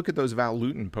 but look at those Val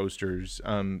Lewton posters.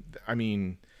 I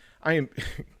mean, I am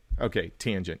okay.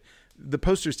 Tangent. The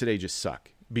posters today just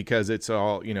suck because it's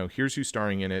all here's who's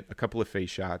starring in it. A couple of face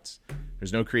shots.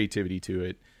 There's no creativity to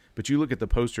it. But you look at the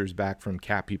posters back from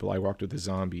Cat People, I Walked with a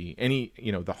Zombie, any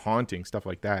The Haunting, stuff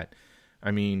like that. I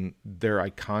mean, they're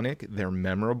iconic. They're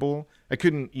memorable. I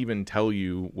couldn't even tell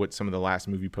you what some of the last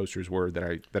movie posters were that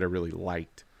I really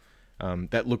liked.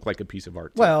 That looked like a piece of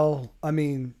art. Well, I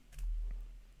mean,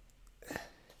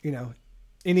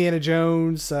 Indiana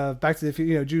Jones, Back to the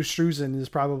Future. Jules Struzan is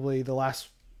probably the last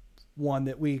one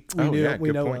that we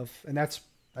know of, and that's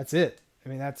it. I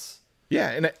mean, that's. Yeah,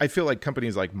 and I feel like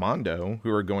companies like Mondo, who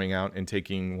are going out and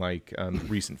taking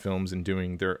recent films and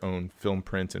doing their own film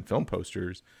prints and film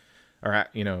posters, are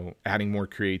adding more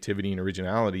creativity and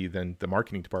originality than the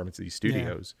marketing departments of these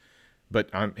studios. Yeah.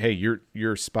 But hey,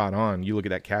 you're spot on. You look at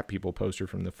that Cat People poster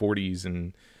from the 40s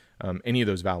and any of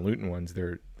those Val Lewton ones,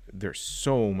 they're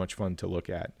so much fun to look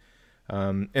at.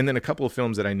 And then a couple of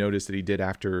films that I noticed that he did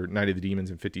after Night of the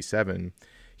Demons in 57.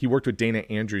 He worked with Dana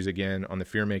Andrews again on The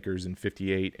Fearmakers in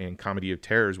 58 and Comedy of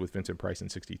Terrors with Vincent Price in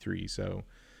 63. So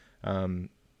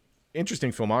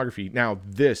interesting filmography. Now,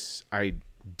 this I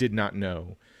did not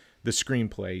know. The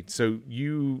screenplay. So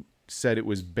you said it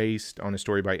was based on a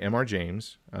story by M.R.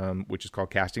 James, which is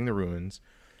called Casting the Ruins.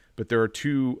 But there are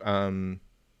two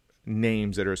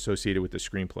names that are associated with the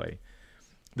screenplay.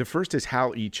 The first is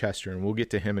Hal E. Chester, and we'll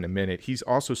get to him in a minute. He's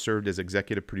also served as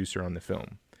executive producer on the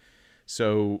film.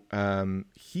 So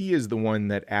he is the one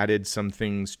that added some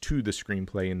things to the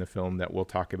screenplay in the film that we'll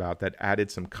talk about that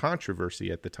added some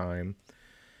controversy at the time.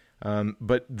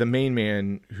 But the main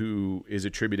man who is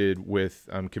attributed with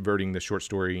converting the short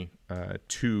story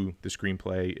to the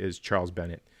screenplay is Charles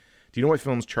Bennett. Do you know what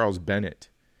films Charles Bennett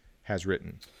has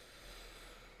written?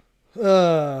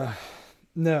 No.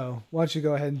 Why don't you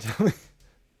go ahead and tell me?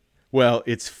 Well,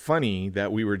 it's funny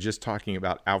that we were just talking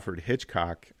about Alfred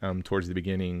Hitchcock towards the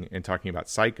beginning and talking about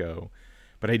Psycho,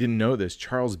 but I didn't know this.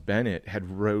 Charles Bennett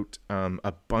had wrote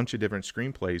a bunch of different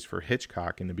screenplays for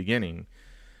Hitchcock in the beginning.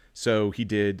 So he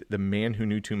did The Man Who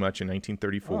Knew Too Much in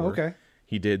 1934. Oh, okay.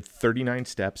 He did 39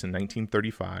 Steps in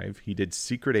 1935. He did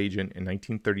Secret Agent in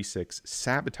 1936,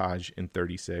 Sabotage in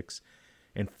 36,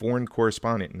 and Foreign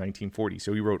Correspondent in 1940.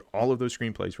 So he wrote all of those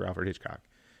screenplays for Alfred Hitchcock.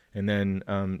 And then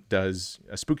does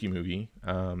a spooky movie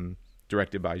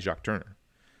directed by Jacques Turner.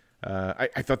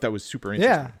 I thought that was super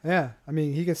interesting. Yeah. I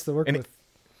mean, he gets to work with.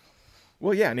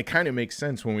 Well, yeah, and it kind of makes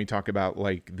sense when we talk about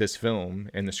like this film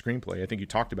and the screenplay. I think you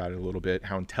talked about it a little bit,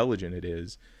 how intelligent it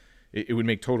is. It would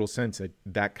make total sense that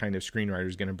that kind of screenwriter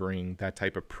is going to bring that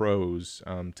type of prose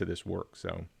to this work.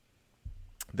 So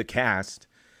the cast,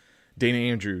 Dana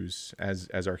Andrews as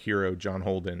our hero, John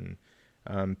Holden,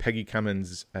 Peggy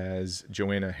Cummins as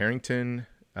Joanna Harrington,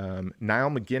 Niall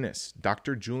McGinnis,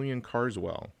 Dr. Julian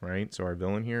Carswell, right? So our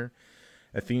villain here,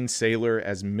 Athene Saylor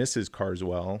as Mrs.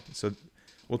 Carswell. So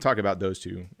we'll talk about those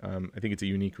two. I think it's a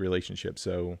unique relationship.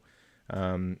 So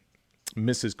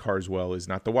Mrs. Carswell is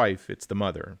not the wife, it's the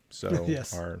mother. So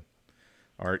yes.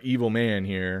 our evil man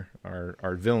here,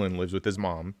 our villain, lives with his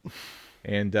mom.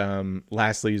 And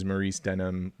lastly is Maurice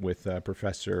Denham with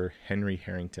Professor Henry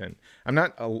Harrington. I'm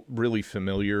not really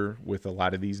familiar with a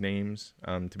lot of these names,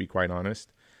 to be quite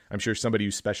honest. I'm sure somebody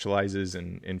who specializes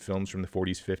in films from the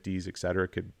 40s, 50s, et cetera,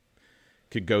 could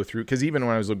go through. Because even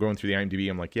when I was going through the IMDb,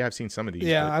 I'm like, yeah, I've seen some of these.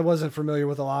 Yeah, I wasn't familiar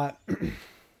with a lot.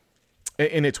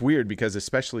 And it's weird because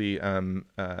especially Niall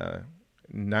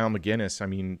McGinnis, I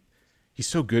mean, he's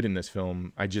so good in this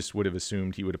film. I just would have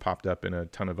assumed he would have popped up in a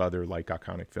ton of other like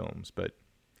iconic films, but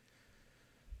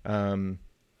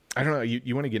I don't know.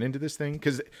 You want to get into this thing?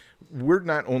 Because we're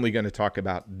not only going to talk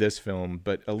about this film,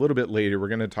 but a little bit later, we're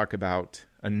going to talk about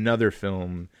another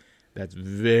film that's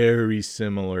very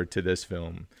similar to this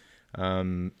film.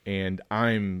 And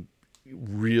I'm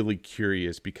really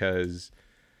curious because,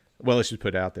 well, let's just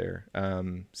put it out there.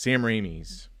 Sam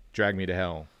Raimi's Drag Me to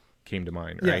Hell came to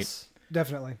mind, right? Yes,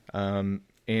 definitely.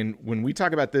 And when we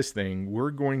talk about this thing,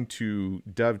 we're going to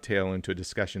dovetail into a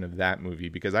discussion of that movie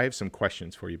because I have some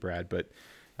questions for you, Brad. But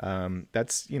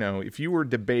that's, if you were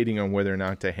debating on whether or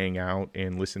not to hang out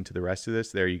and listen to the rest of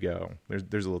this, there you go.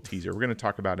 There's a little teaser. We're going to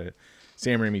talk about it.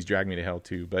 Sam Raimi's Drag Me to Hell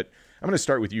too. But I'm going to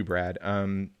start with you, Brad.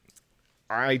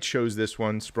 I chose this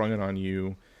one, sprung it on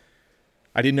you.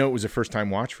 I didn't know it was a first time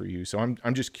watch for you, so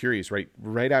I'm just curious.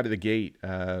 Right out of the gate,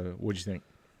 what'd you think?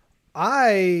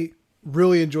 I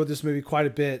really enjoyed this movie quite a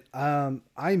bit.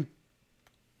 I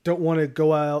don't want to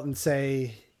go out and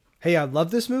say, hey, I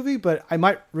love this movie, but I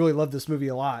might really love this movie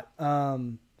a lot.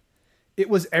 It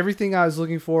was everything I was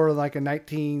looking for, like a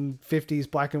 1950s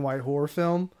black and white horror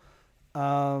film.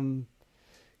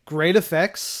 Great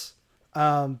effects.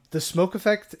 The smoke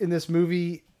effect in this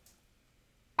movie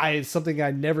is something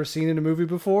I'd never seen in a movie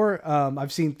before.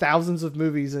 I've seen thousands of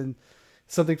movies, and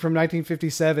something from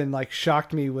 1957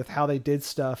 shocked me with how they did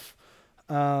stuff.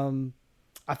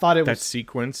 I thought it was that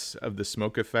sequence of the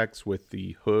smoke effects with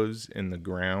the hooves in the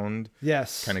ground.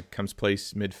 Yes, kind of comes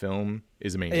place mid-film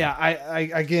is amazing. Yeah, I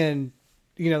again,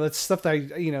 that's stuff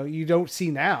that you don't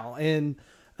see now, and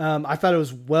I thought it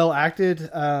was well acted.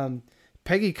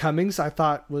 Peggy Cummins, I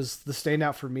thought, was the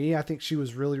standout for me. I think she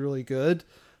was really, really good.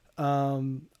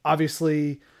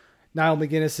 Obviously, Niall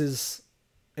McGinnis is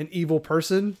an evil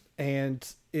person, and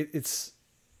it's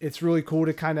really cool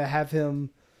to kind of have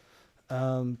him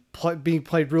being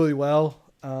played really well.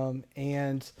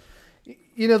 And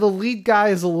the lead guy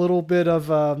is a little bit of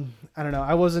I don't know.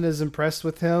 I wasn't as impressed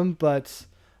with him, but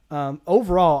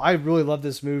overall, I really love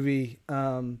this movie.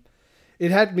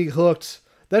 It had me hooked.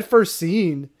 That first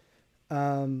scene.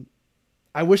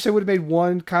 I wish they would have made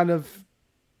one kind of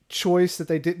choice that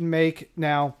they didn't make.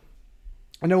 Now,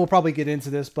 I know we'll probably get into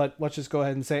this, but let's just go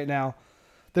ahead and say it now.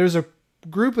 There's a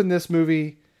group in this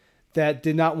movie that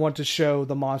did not want to show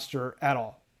the monster at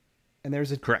all. And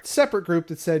there's a separate group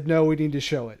that said, no, we need to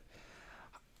show it.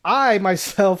 I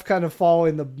myself kind of fall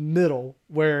in the middle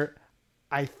where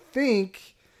I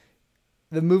think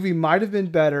the movie might have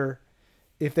been better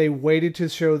if they waited to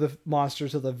show the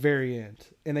monsters at the very end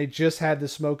and they just had the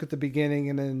smoke at the beginning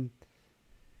and then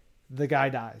the guy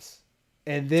dies.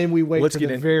 And then we wait to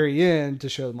the very end to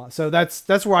show the monster. So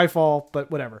that's where I fall,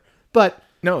 but whatever. But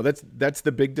no, that's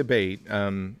the big debate.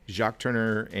 Jacques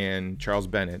Turner and Charles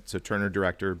Bennett, so Turner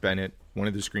director, Bennett, one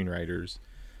of the screenwriters,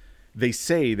 they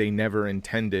say they never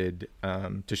intended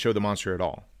to show the monster at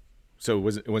all. So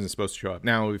it wasn't supposed to show up.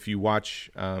 Now, if you watch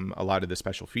a lot of the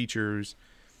special features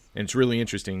And it's really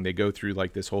interesting. They go through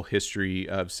like this whole history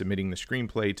of submitting the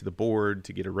screenplay to the board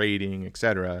to get a rating,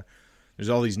 etc. There's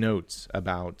all these notes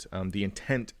about the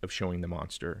intent of showing the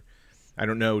monster. I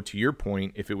don't know, to your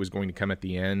point, if it was going to come at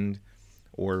the end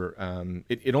or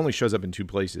it only shows up in two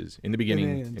places, in the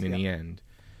beginning and in the end.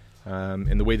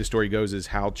 And the way the story goes is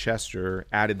Hal Chester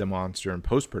added the monster in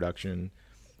post-production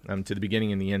to the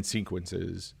beginning and the end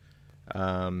sequences.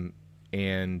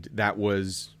 And that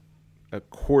was,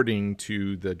 according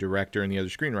to the director and the other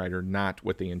screenwriter, not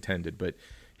what they intended. But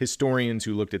historians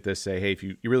who looked at this say, hey, if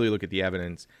you really look at the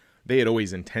evidence, they had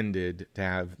always intended to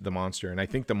have the monster. And I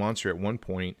think the monster at one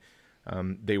point,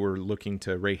 they were looking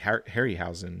to Ray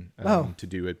Harryhausen to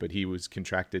do it, but he was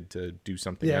contracted to do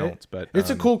something else. But it's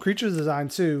a cool creature design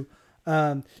too.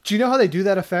 Do you know how they do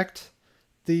that effect?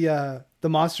 The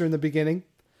monster in the beginning?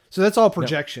 So that's all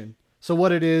projection. No. So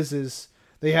what it is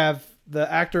they have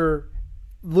the actor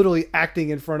literally acting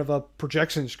in front of a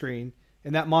projection screen,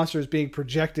 and that monster is being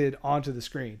projected onto the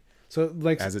screen. So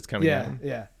like as it's coming down.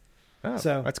 Yeah. Oh,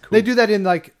 so that's cool. They do that in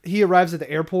like he arrives at the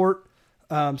airport.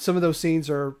 Some of those scenes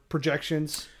are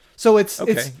projections. So it's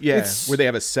where they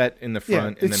have a set in the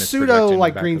front and then it's pseudo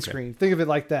like green screen. Think of it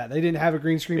like that. They didn't have a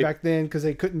green screen back then because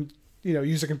they couldn't,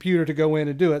 use a computer to go in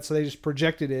and do it. So they just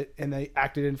projected it and they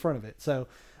acted in front of it. So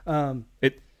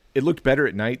it looked better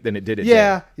at night than it did at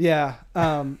day. Yeah.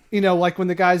 Like when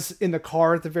the guy's in the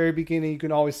car at the very beginning, you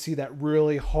can always see that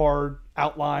really hard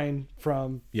outline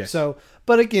from. Yes. So,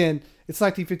 but again, it's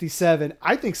 1957.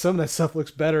 I think some of that stuff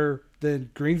looks better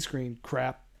than green screen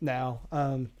crap now.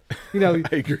 I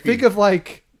agree. Think of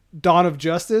like Dawn of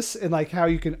Justice and like how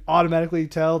you can automatically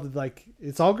tell that like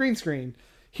it's all green screen.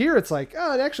 Here it's like,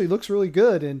 oh, it actually looks really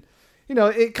good. And,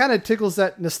 it kind of tickles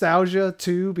that nostalgia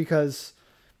too, because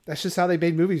that's just how they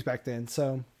made movies back then.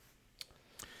 So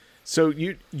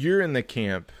you're in the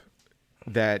camp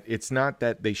that it's not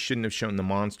that they shouldn't have shown the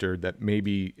monster, that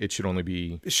maybe it should only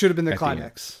be. It should have been the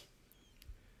climax.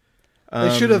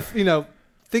 They should have,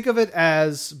 think of it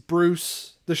as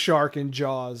Bruce the shark in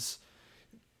Jaws.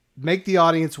 Make the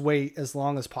audience wait as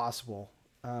long as possible.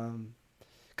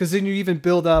 Because then you even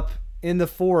build up in the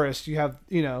forest. You have,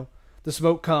 the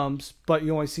smoke comes, but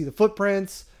you only see the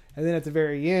footprints. And then at the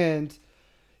very end,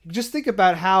 just think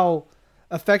about how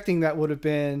affecting that would have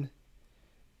been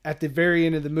at the very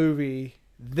end of the movie.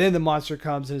 Then the monster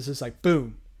comes and it's just like,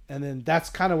 boom. And then that's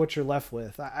kind of what you're left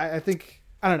with. I think,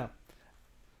 I don't know.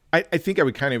 I think I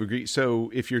would kind of agree.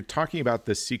 So if you're talking about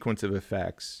the sequence of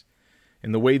effects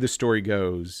and the way the story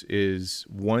goes is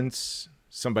once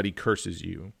somebody curses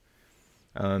you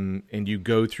and you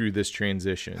go through this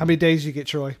transition. How many days you get,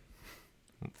 Troy?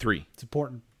 3. It's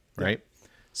important. Right? Yeah.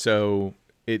 So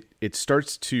it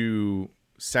starts to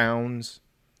sounds,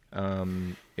 not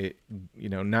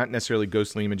necessarily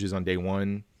ghostly images on day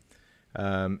 1.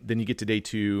 Then you get to day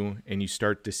 2 and you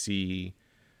start to see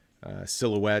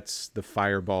silhouettes, the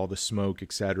fireball, the smoke,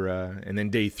 etc. And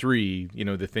then day 3,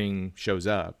 the thing shows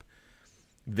up.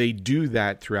 They do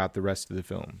that throughout the rest of the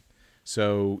film.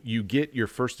 So you get your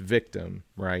first victim,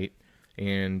 right?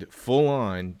 And full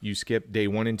on, you skip day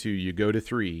 1 and 2, you go to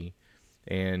 3,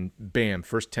 and bam,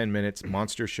 first 10 minutes,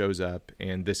 monster shows up,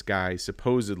 and this guy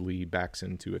supposedly backs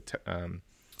into a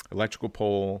electrical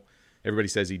pole. Everybody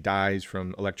says he dies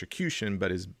from electrocution, but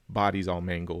his body's all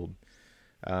mangled.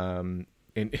 And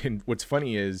what's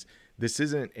funny is this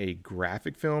isn't a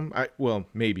graphic film. Well,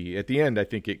 maybe at the end, I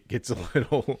think it gets a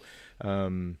little.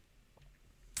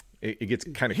 It gets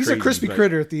kind of. He's crazy, a crispy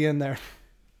critter at the end there.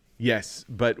 Yes,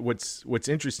 but what's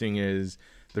interesting is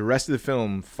the rest of the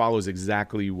film follows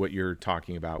exactly what you're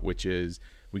talking about, which is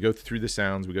we go through the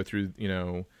sounds, we go through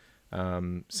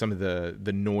some of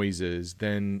the noises,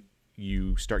 then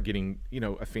you start getting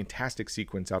a fantastic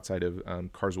sequence outside of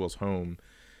Carswell's home,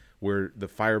 where the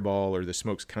fireball or the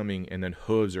smoke's coming and then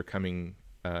hooves are coming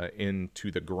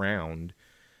into the ground,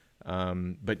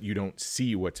 but you don't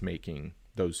see what's making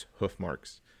those hoof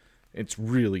marks. It's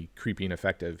really creepy and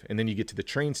effective. And then you get to the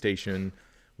train station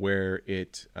where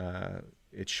it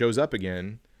shows up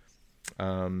again,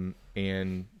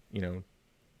 and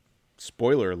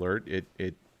spoiler alert,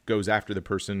 it goes after the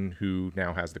person who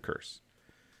now has the curse.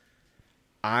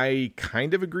 I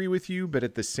kind of agree with you, but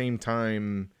at the same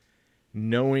time,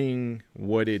 knowing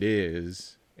what it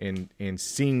is and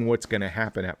seeing what's going to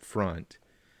happen up front,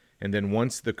 and then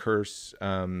once the curse,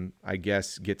 I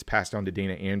guess, gets passed on to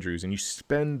Dana Andrews, and you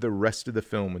spend the rest of the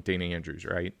film with Dana Andrews,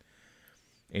 right?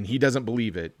 And he doesn't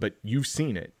believe it, but you've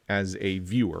seen it as a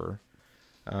viewer,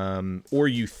 or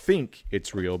you think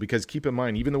it's real, because keep in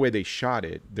mind, even the way they shot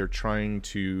it, they're trying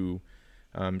to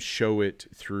show it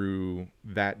through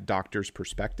that doctor's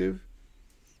perspective.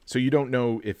 So you don't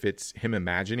know if it's him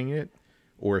imagining it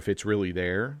or if it's really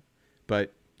there.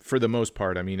 But for the most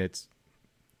part, I mean,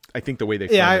 I think the way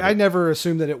they I never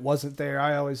assumed that it wasn't there.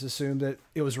 I always assumed that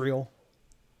it was real.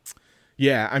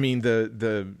 Yeah, I mean,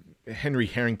 the Henry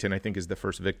Harrington, I think, is the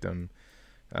first victim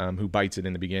who bites it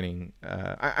in the beginning.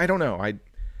 I don't know. I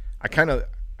kind of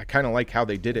like how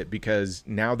they did it, because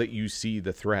now that you see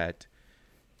the threat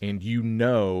and you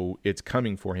know it's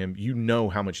coming for him, you know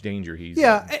how much danger he's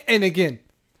in. And again,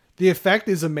 the effect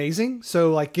is amazing.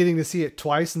 So like getting to see it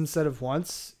twice instead of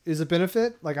once is a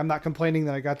benefit. Like I'm not complaining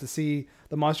that I got to see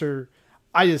the monster.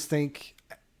 I just think,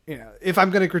 if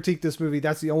I'm going to critique this movie,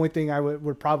 that's the only thing I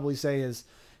would probably say is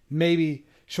maybe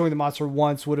showing the monster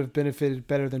once would have benefited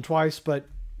better than twice. But,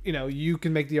 you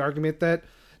can make the argument that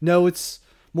no, it's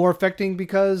more affecting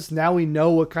because now we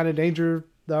know what kind of danger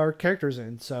our character's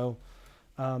in. So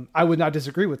I would not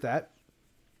disagree with that.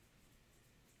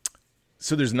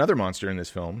 So there's another monster in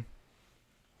this film,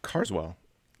 Carswell.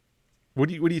 What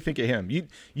do you think of him?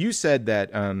 You said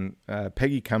that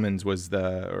Peggy Cummins was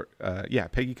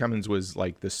Peggy Cummins was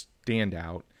like the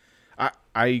standout.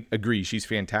 I agree, she's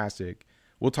fantastic.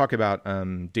 We'll talk about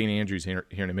Dana Andrews here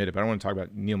in a minute, but I want to talk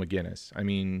about Neil McGinnis. I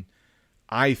mean,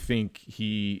 I think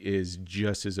he is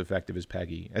just as effective as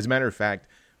Peggy. As a matter of fact,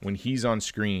 when he's on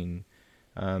screen,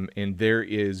 and there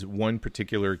is one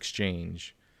particular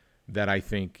exchange that I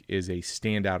think is a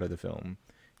standout of the film.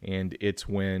 And it's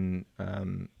when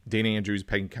Dana Andrews,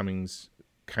 Peggy Cummins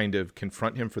kind of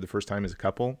confront him for the first time as a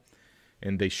couple,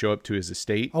 and they show up to his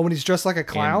estate. Oh, when he's dressed like a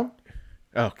clown?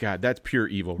 Oh, God, that's pure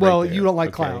evil. Well, right there. You don't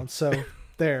like clowns, so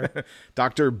there.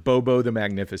 Dr. Bobo the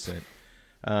Magnificent.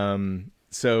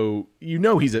 So he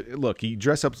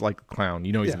dressed up like a clown.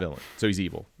 He's a villain, so he's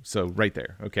evil. So right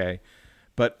there, okay.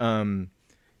 But the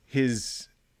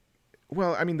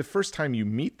first time you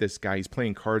meet this guy, he's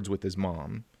playing cards with his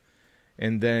mom.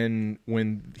 And then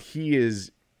when he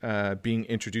is being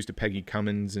introduced to Peggy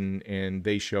Cummins and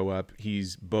they show up,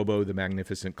 he's Bobo the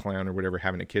Magnificent Clown or whatever,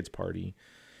 having a kid's party.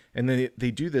 And then they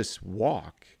do this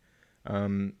walk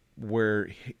where,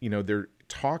 they're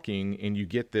talking and you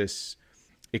get this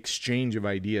exchange of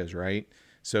ideas, right?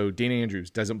 So Dana Andrews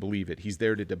doesn't believe it. He's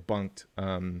there to debunk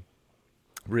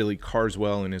really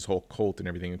Carswell and his whole cult and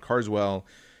everything. And Carswell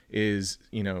is,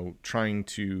 trying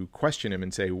to question him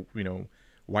and say,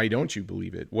 why don't you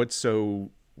believe it? What's so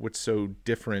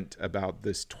different about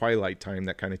this twilight time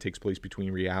that kind of takes place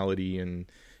between reality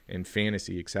and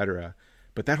fantasy, etc.?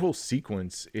 But that whole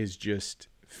sequence is just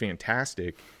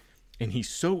fantastic. And he's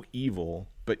so evil,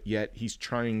 but yet he's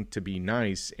trying to be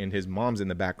nice, and his mom's in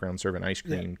the background serving ice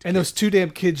cream. And those two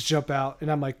damn kids jump out,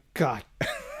 and I'm like, God,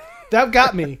 that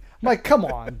got me. I'm like, come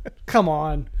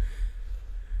on.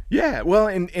 Yeah, well,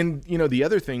 and the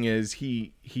other thing is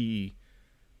he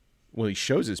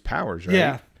shows his powers,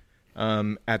 right?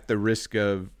 Yeah. At the risk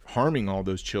of harming all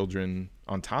those children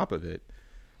on top of it.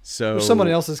 So or someone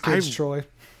else's kids, Troy.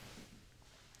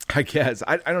 I guess.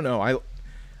 I don't know.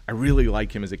 I really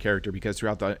like him as a character because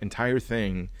throughout the entire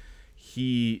thing,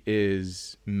 he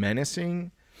is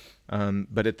menacing,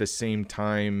 but at the same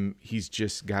time, he's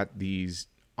just got these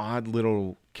odd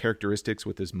little characteristics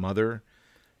with his mother.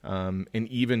 And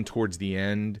even towards the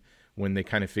end, when they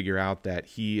kind of figure out that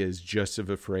he is just as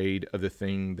afraid of the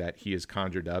thing that he has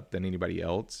conjured up than anybody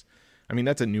else. I mean,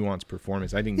 that's a nuanced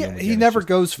performance. I think he never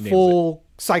goes full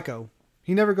psycho.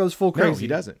 He never goes full crazy. No, he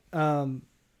doesn't.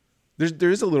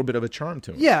 There is a little bit of a charm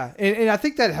to him. Yeah, and I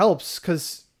think that helps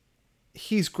because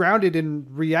he's grounded in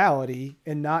reality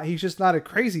and he's just not a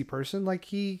crazy person. Like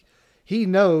he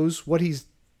knows what he's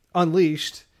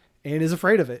unleashed and is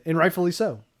afraid of it, and rightfully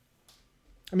so.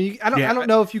 I mean, I don't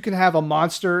know if you can have a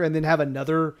monster and then have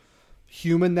another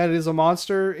human that is a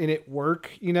monster and it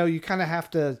work. You kind of have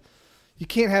to. You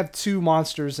can't have two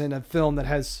monsters in a film that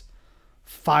has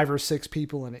 5 or 6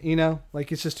 people in it.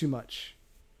 Like it's just too much.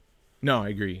 No, I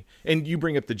agree. And you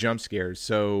bring up the jump scares.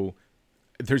 So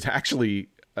there's actually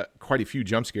quite a few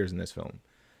jump scares in this film.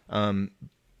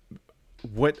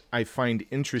 What I find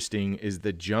interesting is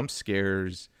the jump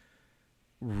scares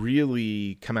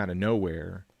really come out of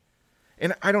nowhere.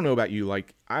 And I don't know about you,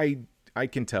 like I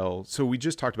can tell. So we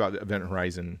just talked about Event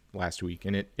Horizon last week,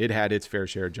 and it had its fair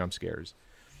share of jump scares.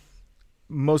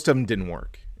 Most of them didn't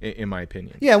work, in my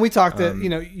opinion. Yeah, we talked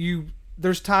that,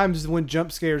 there's times when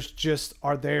jump scares just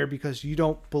are there because you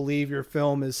don't believe your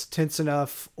film is tense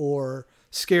enough or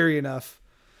scary enough,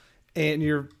 and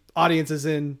your audience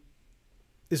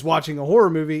is watching a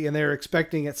horror movie and they're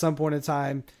expecting at some point in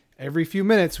time, every few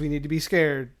minutes we need to be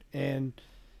scared. And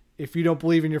if you don't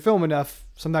believe in your film enough,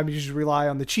 sometimes you just rely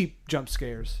on the cheap jump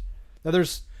scares. Now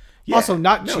there's also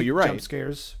not cheap jump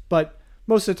scares, but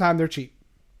most of the time they're cheap.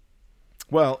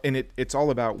 Well, and it's all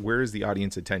about where is the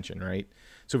audience attention, right?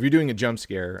 So if you're doing a jump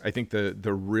scare, I think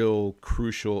the real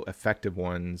crucial, effective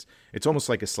ones, it's almost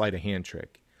like a sleight of hand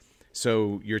trick.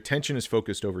 So your attention is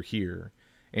focused over here,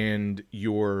 and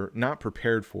you're not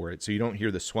prepared for it. So you don't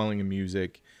hear the swelling of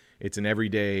music. It's an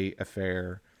everyday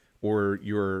affair, or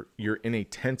you're in a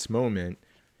tense moment,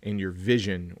 and your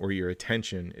vision or your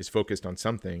attention is focused on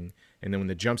something. And then when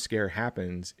the jump scare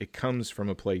happens, it comes from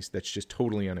a place that's just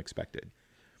totally unexpected.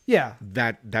 Yeah.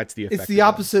 That's the effect. It's the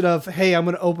opposite of, hey, I'm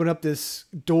going to open up this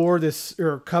door,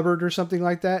 or cupboard or something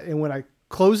like that. And when I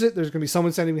close it, there's going to be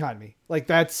someone standing behind me. Like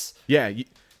that's. Yeah.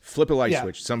 Flip a light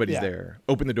switch. Somebody's there.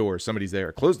 Open the door. Somebody's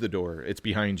there. Close the door. It's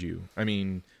behind you. I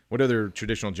mean, what other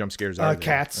traditional jump scares are there?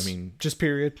 Cats. I mean, just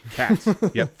period. Cats.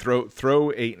 Yep. Throw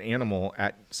an animal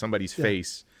at somebody's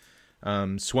face.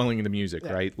 Swelling the music,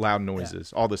 right? Loud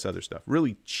noises, all this other stuff.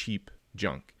 Really cheap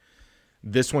junk.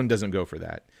 This one doesn't go for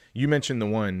that. You mentioned the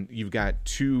one, you've got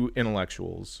two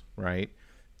intellectuals, right?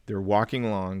 They're walking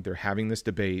along, they're having this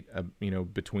debate,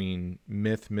 between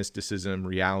myth, mysticism,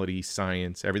 reality,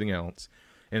 science, everything else.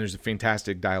 And there's a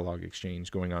fantastic dialogue exchange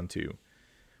going on too.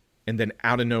 And then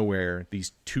out of nowhere,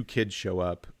 these two kids show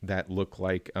up that look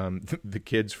like the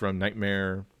kids from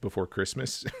Nightmare Before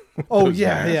Christmas. Oh,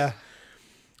 yeah, yeah.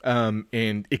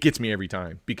 And it gets me every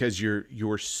time because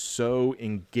you're so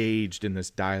engaged in this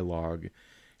dialogue,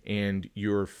 and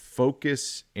your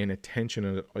focus and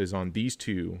attention is on these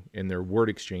two and their word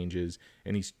exchanges,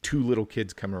 and these two little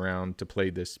kids come around to play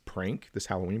this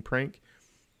Halloween prank.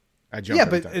 I jump. Yeah,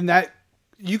 but in that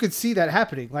you could see that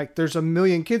happening. Like there's a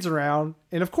million kids around,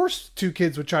 and of course two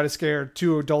kids would try to scare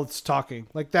two adults talking.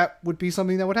 Like that would be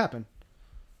something that would happen.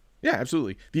 Yeah,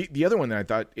 absolutely. The other one that I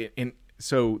thought, and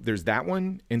so there's that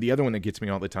one, and the other one that gets me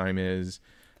all the time is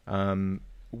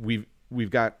we've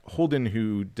got Holden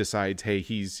who decides, hey,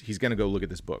 he's going to go look at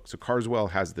this book. So Carswell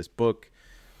has this book.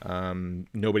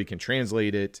 Nobody can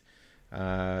translate it.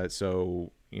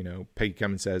 So, Peggy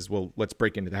comes and says, well, let's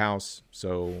break into the house.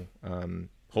 So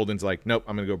Holden's like, nope,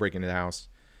 I'm going to go break into the house.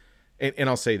 And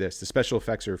I'll say this, the special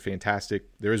effects are fantastic.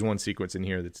 There is one sequence in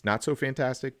here that's not so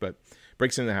fantastic, but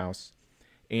breaks into the house.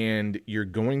 And you're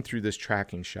going through this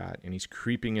tracking shot, and he's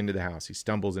creeping into the house. He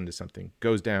stumbles into something,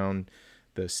 goes down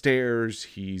the stairs,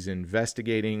 he's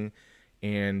investigating,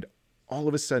 and all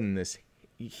of a sudden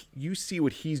you see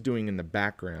what he's doing in the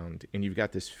background, and you've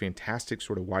got this fantastic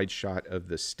sort of wide shot of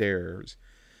the stairs,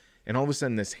 and all of a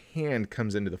sudden this hand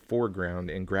comes into the foreground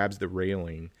and grabs the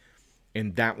railing,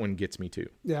 and that one gets me too.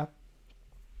 Yeah.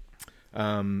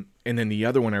 And then the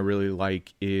other one I really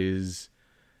like is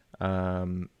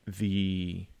they're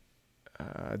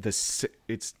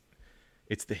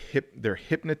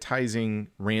hypnotizing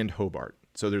Rand Hobart.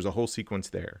 So there's a whole sequence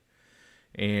there.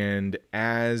 And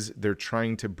as they're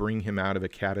trying to bring him out of a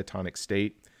catatonic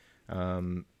state,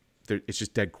 it's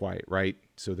just dead quiet, right?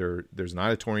 So there's an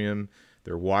auditorium,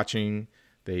 they're watching,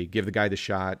 they give the guy the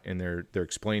shot, and they're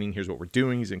explaining, here's what we're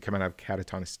doing. He's going to come out of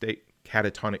catatonic state.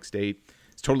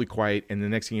 It's totally quiet. And the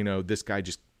next thing you know, this guy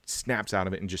just snaps out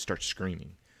of it and just starts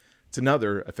screaming. It's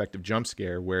another effective jump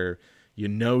scare where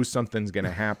something's going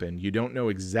to happen. You don't know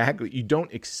exactly, you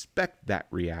don't expect that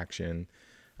reaction.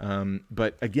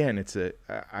 But again,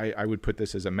 I would put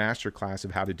this as a masterclass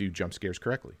of how to do jump scares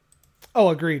correctly. Oh,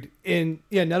 agreed. And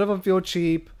yeah, none of them feel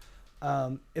cheap.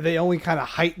 They only kind of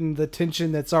heighten the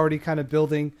tension that's already kind of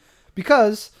building,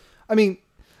 because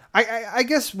I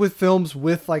guess with films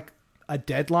with like a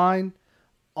deadline,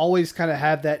 always kind of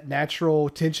have that natural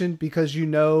tension, because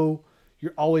you're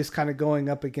always kind of going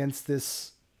up against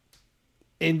this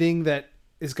ending that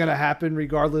is going to happen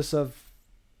regardless of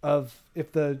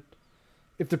if the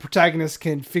protagonist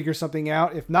can figure something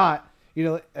out. If not, at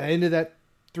the end of that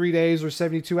 3 days or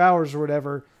 72 hours or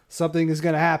whatever, something is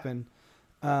going to happen.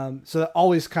 So that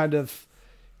always kind of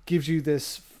gives you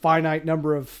this finite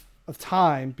number of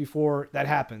time before that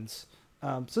happens.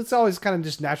 So it's always kind of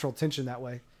just natural tension that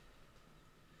way.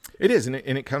 It is, and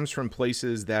it comes from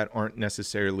places that aren't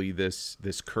necessarily this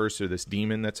curse or this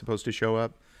demon that's supposed to show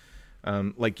up.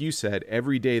 Like you said,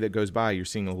 every day that goes by, you're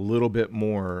seeing a little bit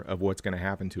more of what's going to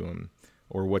happen to him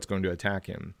or what's going to attack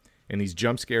him. And these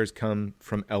jump scares come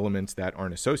from elements that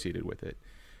aren't associated with it.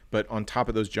 But on top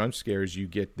of those jump scares, you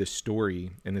get this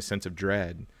story and this sense of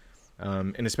dread,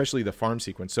 and especially the farm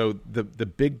sequence. So the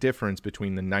big difference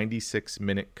between the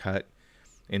 96-minute cut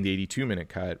and the 82-minute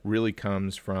cut really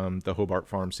comes from the Hobart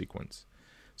farm sequence.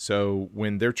 So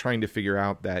when they're trying to figure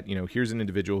out that, here's an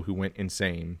individual who went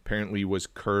insane, apparently was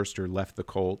cursed or left the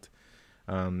cult,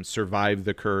 survived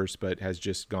the curse, but has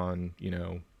just gone,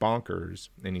 bonkers,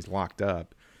 and he's locked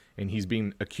up, and he's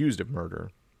being accused of murder.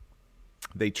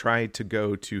 They tried to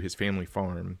go to his family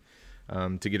farm,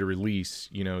 to get a release,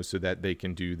 so that they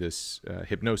can do this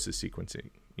hypnosis sequencing,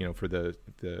 for the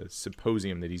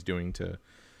symposium that he's doing to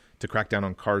crack down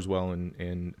on Carswell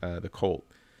and the cult.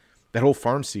 That whole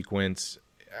farm sequence,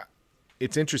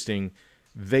 it's interesting.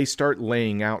 They start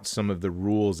laying out some of the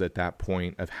rules at that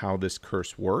point of how this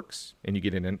curse works, and you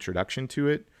get an introduction to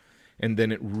it. And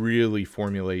then it really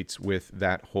formulates with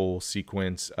that whole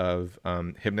sequence of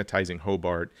hypnotizing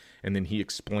Hobart, and then he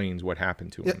explains what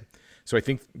happened to him. So I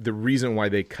think the reason why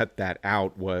they cut that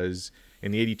out was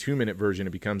in the 82-minute version,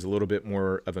 it becomes a little bit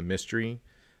more of a mystery,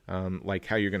 like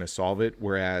how you're going to solve it.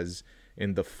 Whereas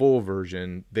in the full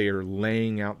version, they are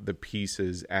laying out the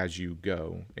pieces as you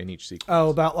go in each sequence.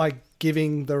 Oh, about like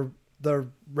giving the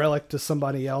relic to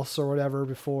somebody else or whatever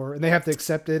before, and they have to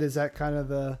accept it. Is that kind of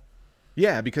the...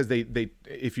 Yeah, because they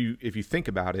if you think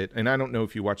about it, and I don't know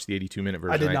if you watched the 82-minute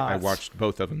version. I did not. I watched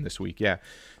both of them this week. Yeah.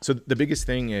 So the biggest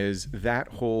thing is that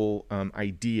whole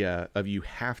idea of you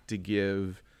have to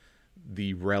give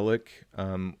the relic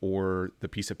or the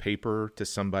piece of paper to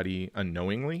somebody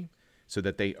unknowingly so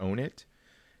that they own it.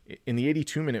 In the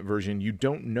 82-minute version, you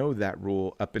don't know that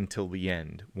rule up until the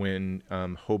end when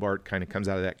Hobart kind of comes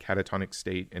out of that catatonic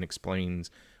state and explains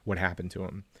what happened to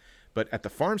him. But at the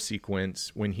farm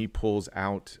sequence, when he pulls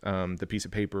out the piece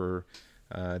of paper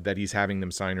that he's having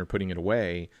them sign or putting it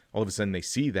away, all of a sudden they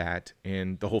see that,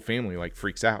 and the whole family like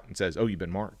freaks out and says, "Oh, you've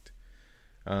been marked."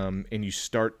 And you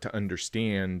start to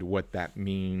understand what that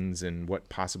means and what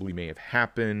possibly may have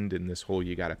happened, and this whole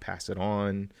you got to pass it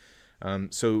on.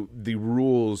 So the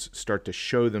rules start to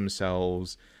show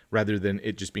themselves rather than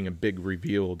it just being a big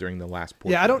reveal during the last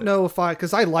portion. Yeah, I don't know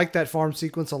because I like that farm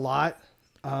sequence a lot.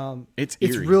 It's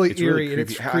really eerie and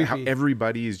creepy. it's creepy. How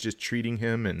everybody is just treating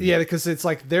him, and because it's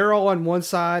like they're all on one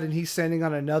side and he's standing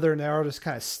on another, and they're all just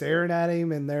kind of staring at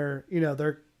him, and they're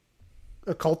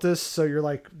occultists. So you're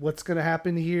like, what's going to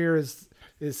happen here? Is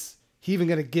he even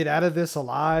going to get out of this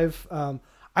alive?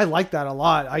 I like that a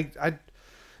lot. I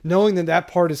knowing that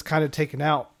part is kind of taken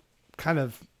out kind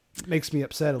of makes me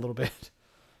upset a little bit.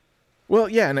 Well,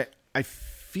 yeah, and I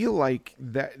feel like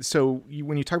that. So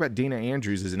when you talk about Dana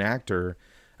Andrews as an actor,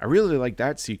 I really like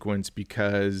that sequence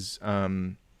because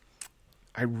I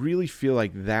really feel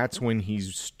like that's when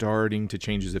he's starting to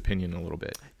change his opinion a little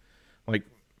bit. Like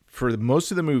for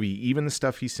most of the movie, even the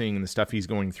stuff he's seeing and the stuff he's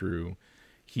going through,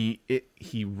 he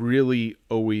really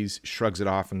always shrugs it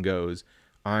off and goes,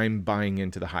 "I'm buying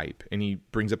into the hype." And he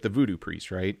brings up the voodoo priest,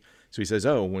 right? So he says,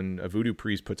 "Oh, when a voodoo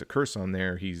priest puts a curse on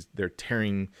there, they're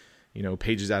tearing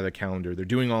pages out of the calendar. They're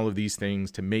doing all of these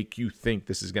things to make you think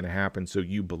this is going to happen, so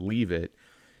you believe it."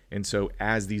 And so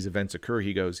as these events occur,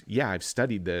 he goes, "Yeah, I've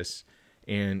studied this,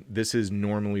 and this is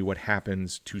normally what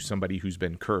happens to somebody who's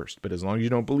been cursed. But as long as you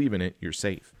don't believe in it, you're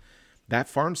safe." That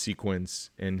farm sequence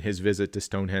and his visit to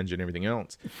Stonehenge and everything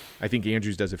else, I think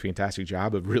Andrews does a fantastic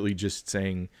job of really just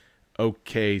saying,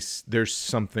 okay, there's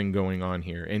something going on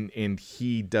here. And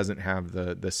he doesn't have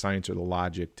the science or the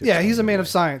logic to... Yeah, he's a man of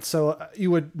science, so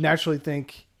you would naturally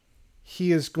think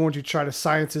he is going to try to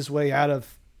science his way out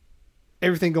of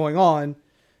everything going on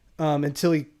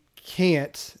until he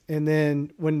can't. And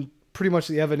then when pretty much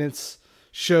the evidence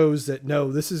shows that,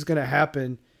 no, this is going to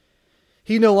happen,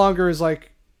 he no longer is like,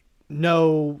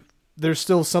 no, there's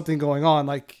still something going on,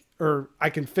 like, or I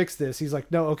can fix this. He's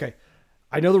like, no, okay,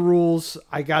 I know the rules.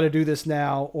 I got to do this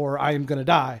now or I am going to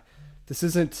die. This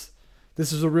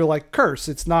is a real like curse.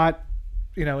 It's not,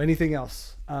 anything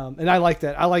else. And I like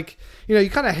that. I like, you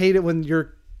kind of hate it when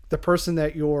you're the person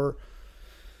that you're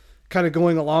kind of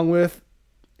going along with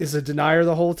is a denier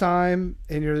the whole time.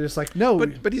 And you're just like, no,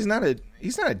 but he's not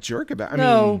a jerk about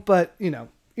it. But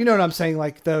you know what I'm saying?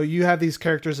 Like, though, you have these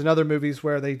characters in other movies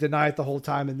where they deny it the whole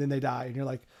time and then they die. And you're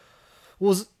like,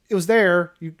 well, it was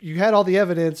there. You had all the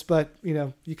evidence, but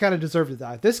you kind of deserve to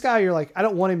die. This guy, you're like, I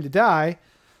don't want him to die.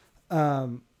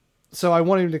 So I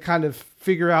want him to kind of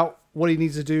figure out what he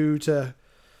needs to do to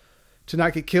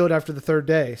not get killed after the third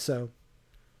day. So.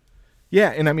 Yeah.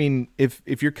 And I mean,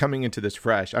 if you're coming into this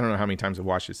fresh, I don't know how many times I've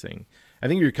watched this thing. I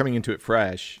think you're coming into it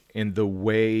fresh, and the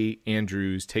way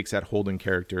Andrews takes that Holden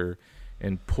character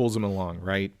and pulls him along,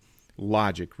 right?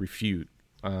 Logic, refute.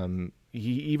 He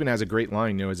even has a great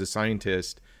line, as a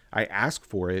scientist, I ask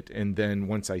for it, and then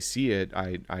once I see it,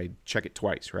 I check it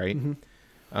twice, right?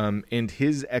 Mm-hmm. And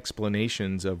his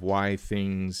explanations of why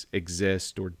things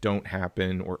exist or don't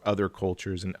happen, or other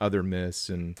cultures and other myths,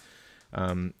 and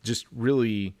just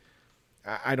really,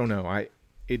 I don't know.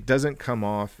 It doesn't come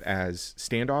off as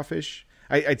standoffish.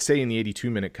 I'd say in the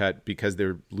 82-minute cut, because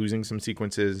they're losing some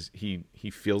sequences, he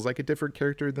feels like a different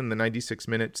character than the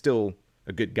 96-minute. Still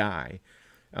a good guy.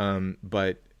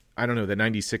 But I don't know, the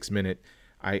 96-minute,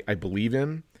 I believe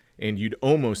him. And you'd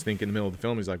almost think in the middle of the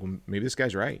film, he's like, well, maybe this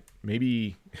guy's right.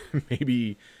 Maybe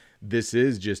this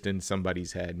is just in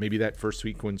somebody's head. Maybe that first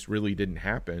sequence really didn't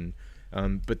happen.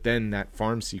 But then that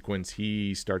farm sequence,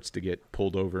 he starts to get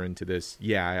pulled over into this.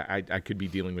 Yeah, I could be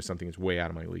dealing with something that's way out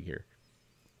of my league here.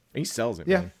 And he sells it,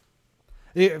 man.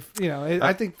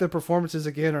 I think the performances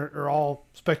again are all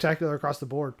spectacular across the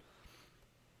board.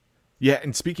 Yeah,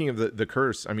 and speaking of the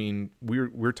curse, I mean,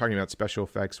 we're talking about special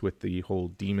effects with the whole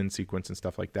demon sequence and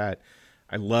stuff like that.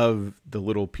 I love the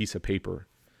little piece of paper.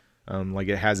 Like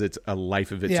it has a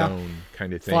life of its own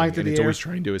kind of thing. Flying through and the it's air. always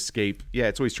trying to escape. Yeah,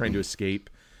 it's always trying to escape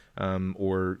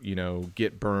or,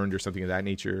 get burned or something of that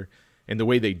nature. And the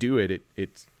way they do it,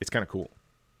 it's kind of cool.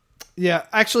 Yeah,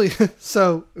 actually,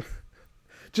 so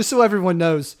just so everyone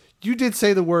knows, you did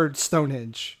say the word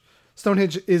Stonehenge.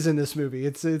 Stonehenge is in this movie.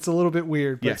 It's a little bit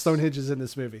weird, but Yes. Stonehenge is in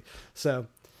this movie. So,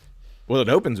 Well, it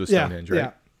opens with Yeah, Stonehenge, right?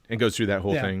 yeah. And goes through that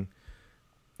whole Yeah.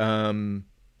 thing.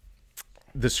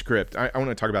 The script, I want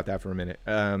to talk about that for a minute.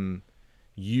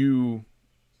 You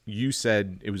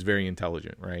said it was very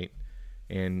intelligent, right?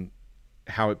 And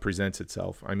how it presents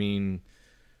itself. I mean,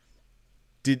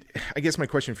 I guess my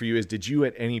question for you is, did you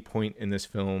at any point in this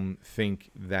film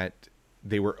think that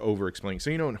they were over-explaining?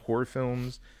 So, in horror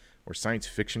films or science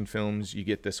fiction films, you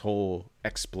get this whole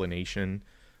explanation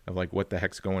of like what the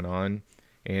heck's going on.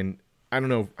 And I don't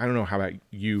know how about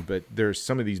you, but there's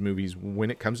some of these movies, when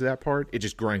it comes to that part, it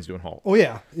just grinds to a halt. oh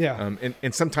yeah.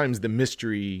 And sometimes the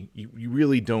mystery, you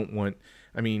really don't want.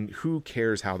 I mean, who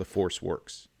cares how the Force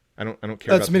works? I don't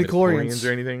care That's about the midichlorians. midichlorians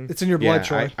or anything. It's in your blood, Yeah,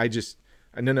 Troy. I just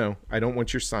no. I don't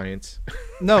want your science.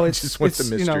 No, it's just want the it's,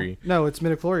 mystery. no, it's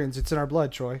midichlorians. It's in our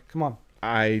blood, Troy. Come on.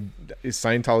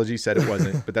 Scientology said it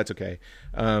wasn't, but that's okay.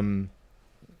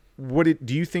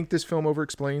 Do you think this film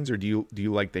over-explains, or do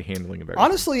you like the handling of everything?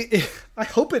 Honestly, I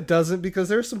hope it doesn't, because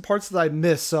there's some parts that I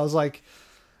missed. So I was like,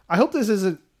 I hope this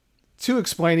isn't too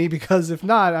explainy, because if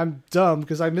not, I'm dumb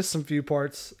because I missed some few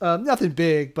parts. Nothing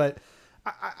big, but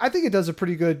I think it does a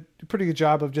pretty good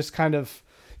job of just kind of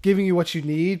giving you what you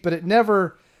need, but it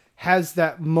never has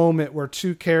that moment where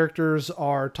two characters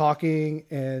are talking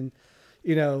and,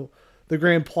 the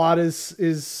grand plot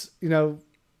is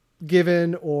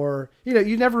given, or,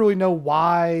 you never really know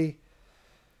why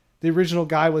the original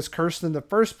guy was cursed in the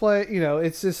first place.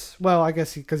 It's just, well, I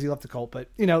guess because he left the cult, but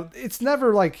it's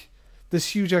never like this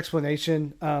huge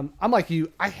explanation. I'm like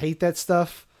you, I hate that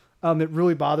stuff. It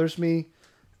really bothers me.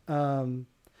 And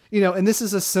this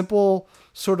is a simple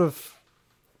sort of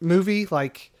movie.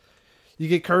 Like, you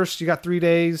get cursed, you got 3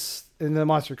 days, and the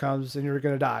monster comes and you're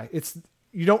going to die.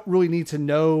 You don't really need to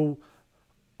know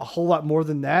a whole lot more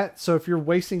than that. So if you're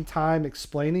wasting time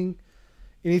explaining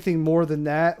anything more than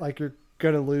that, like, you're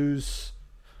going to lose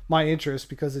my interest,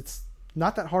 because it's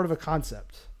not that hard of a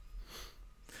concept.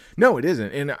 No, it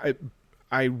isn't. And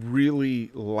I really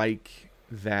like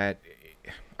that.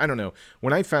 I don't know.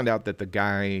 When I found out that the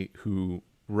guy who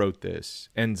wrote this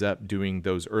ends up doing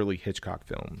those early Hitchcock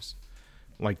films,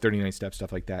 like 39 Steps,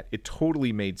 stuff like that, it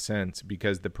totally made sense,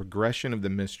 because the progression of the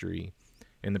mystery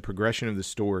and the progression of the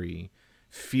story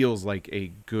feels like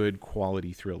a good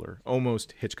quality thriller,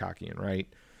 almost Hitchcockian, right?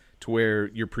 To where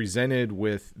you're presented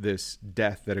with this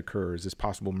death that occurs, this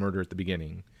possible murder at the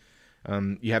beginning.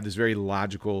 You have this very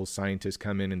logical scientist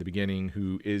come in the beginning,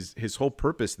 who is, his whole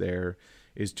purpose there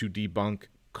is to debunk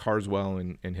Carswell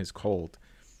and his cult.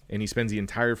 And he spends the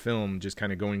entire film just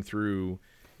kind of going through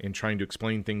and trying to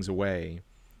explain things away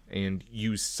and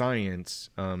use science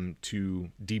to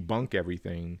debunk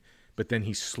everything. But then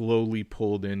he's slowly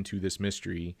pulled into this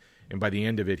mystery. And by the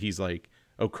end of it, he's like,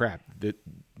 oh crap,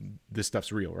 this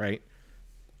stuff's real, right?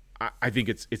 I think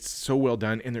it's so well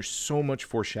done, and there's so much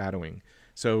foreshadowing.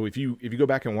 So if you go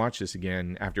back and watch this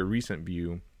again after a recent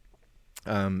view,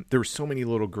 there were so many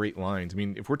little great lines. I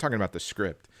mean, if we're talking about the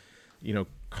script,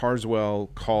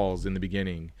 Carswell calls in the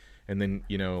beginning, and then,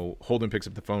 Holden picks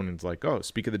up the phone and is like, oh,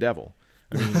 speak of the devil.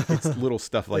 I mean, it's little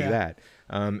stuff like that.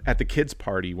 At the kids'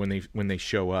 party, when they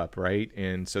show up, right?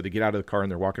 And so they get out of the car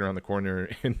and they're walking around the corner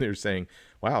and they're saying,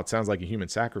 wow, it sounds like a human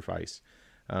sacrifice.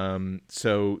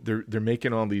 So they're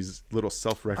making all these little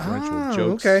self-referential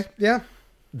jokes. Okay, yeah.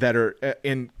 That are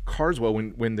in Carswell,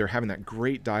 when they're having that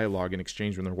great dialogue and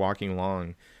exchange when they're walking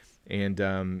along,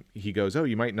 and he goes, oh,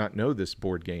 you might not know this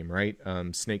board game, right?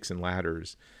 Snakes and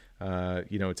Ladders.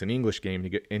 It's an English game,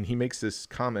 and he makes this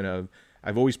comment of,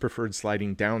 I've always preferred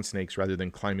sliding down snakes rather than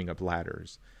climbing up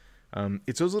ladders.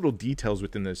 It's those little details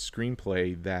within the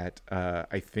screenplay that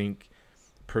I think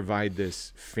provide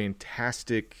this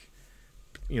fantastic,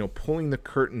 pulling the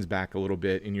curtains back a little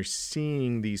bit, and you're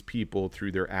seeing these people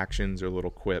through their actions or little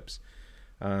quips.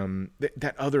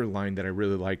 That other line that I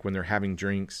really like when they're having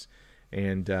drinks,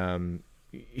 and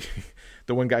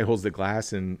the one guy holds the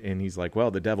glass and he's like,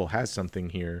 well, the devil has something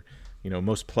here,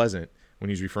 most pleasant, when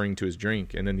he's referring to his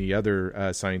drink. And then the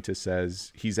other scientist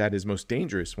says he's at his most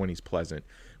dangerous when he's pleasant,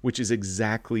 which is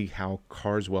exactly how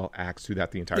Carswell acts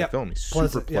throughout the entire film. He's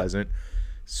super pleasant,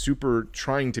 super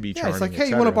trying to be charming. It's like, hey,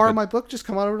 you want to borrow my book? Just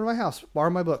come on over to my house. Borrow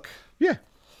my book. Yeah,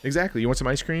 exactly. You want some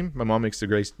ice cream? My mom makes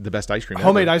the best ice cream.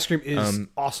 Homemade ever. ice cream is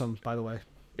awesome, by the way.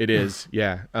 It is,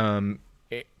 yeah.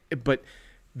 But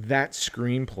that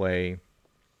screenplay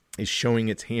is showing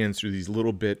its hands through these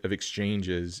little bit of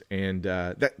exchanges, and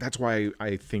that's why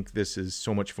I think this is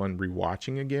so much fun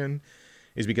rewatching again,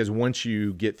 is because once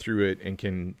you get through it and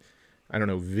can, I don't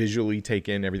know, visually take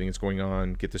in everything that's going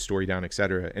on, get the story down,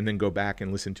 etc., and then go back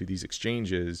and listen to these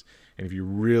exchanges, and if you're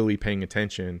really paying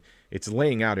attention, it's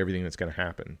laying out everything that's going to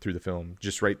happen through the film,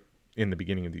 just right in the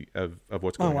beginning of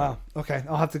what's going on. Oh, wow. Okay,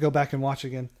 I'll have to go back and watch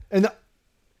again. And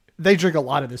they drink a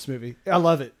lot in this movie. I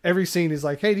love it. Every scene is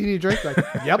like, hey, do you need a drink? Like,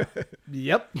 yep.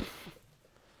 Yep.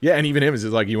 Yeah, and even him is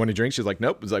like, you want a drink? She's like,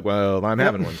 nope. It's like, well, I'm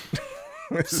having one.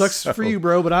 Sucks for you,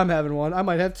 bro, but I'm having one. I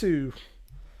might have two.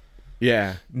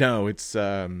 Yeah. No, it's,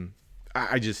 I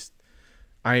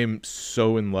am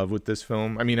so in love with this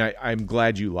film. I mean, I'm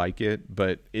glad you like it,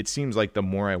 but it seems like the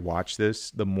more I watch this,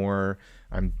 the more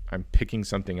I'm picking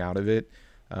something out of it.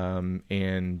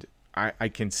 And I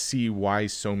can see why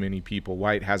so many people,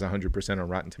 why it has 100% on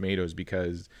Rotten Tomatoes,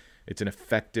 because it's an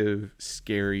effective,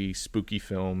 scary, spooky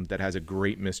film that has a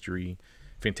great mystery,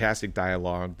 fantastic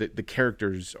dialogue. The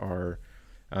characters are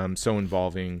so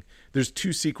involving. There's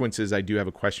two sequences I do have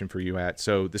a question for you at.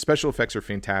 So the special effects are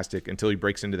fantastic until he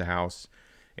breaks into the house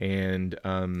and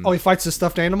he fights the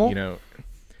stuffed animal.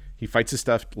 He fights a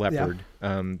stuffed leopard.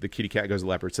 Yeah. The kitty cat goes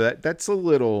leopard. So that's a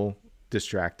little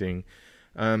distracting.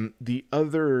 The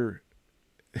other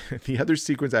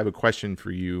sequence I have a question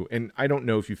for you, and I don't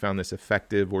know if you found this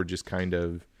effective or just kind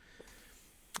of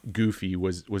goofy,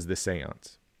 was the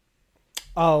seance.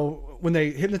 Oh, when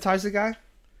they hypnotize the guy?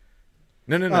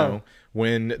 No. Oh.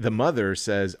 When the mother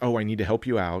says, oh, I need to help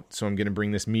you out, so I'm going to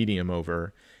bring this medium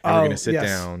over, and we're going to sit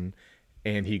down,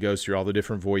 and he goes through all the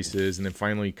different voices, and then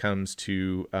finally comes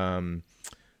to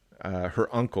her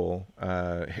uncle,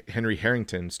 Henry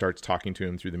Harrington, starts talking to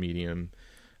him through the medium,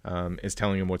 is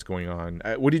telling him what's going on.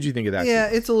 What did you think of that? Yeah,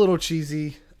 it's a little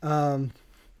cheesy,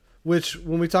 which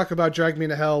when we talk about Drag Me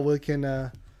to Hell, we'll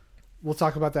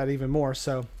talk about that even more.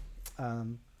 So,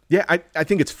 yeah, I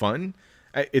think it's fun.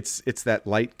 It's that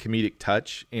light comedic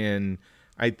touch, and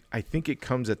I think it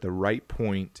comes at the right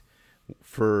point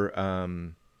for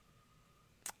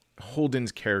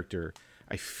Holden's character.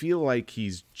 I feel like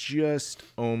he's just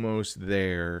almost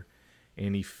there,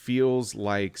 and he feels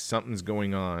like something's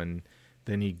going on.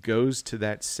 Then he goes to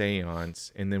that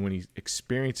seance, and then when he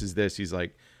experiences this, he's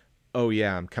like, oh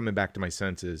yeah, I'm coming back to my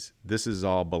senses. This is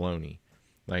all baloney.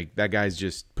 Like, that guy's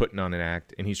just putting on an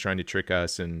act, and he's trying to trick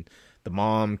us, and the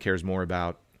mom cares more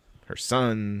about her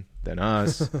son than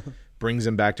us, brings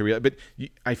him back to reality. But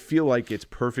I feel like it's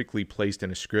perfectly placed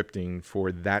in a scripting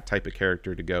for that type of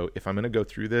character to go, if I'm going to go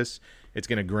through this, it's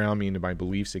going to ground me into my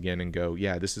beliefs again and go,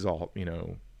 yeah, this is all,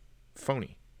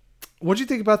 phony. What'd you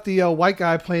think about the white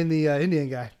guy playing the Indian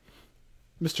guy,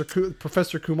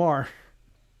 Professor Kumar?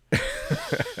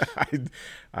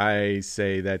 I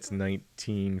say that's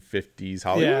 1950s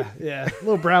Hollywood. Yeah. A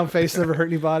little brown face never hurt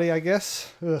anybody, I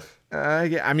guess. Ugh.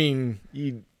 Yeah, I mean,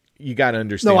 you got to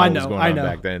understand what was going on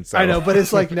back then. So. I know, but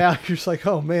it's like now you're just like,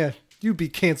 oh man, you'd be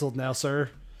canceled now, sir.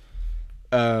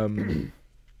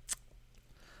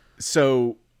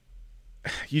 So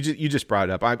you just brought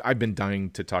it up. I've been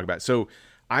dying to talk about it. So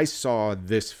I saw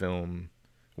this film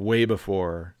way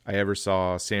before I ever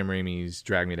saw Sam Raimi's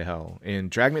Drag Me to Hell. And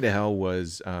Drag Me to Hell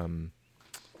was,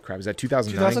 was that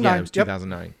 2009? Yeah, it was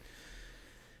 2009.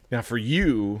 Now for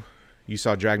you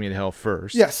saw Drag Me to Hell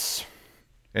first. Yes.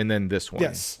 And then this one.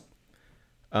 Yes.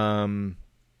 How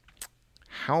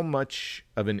much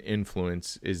of an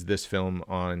influence is this film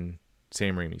on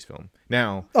Sam Raimi's film?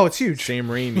 Now, it's huge. Sam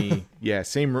Raimi,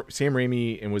 Sam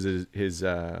Raimi, and was his is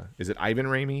it Ivan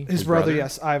Raimi? His brother,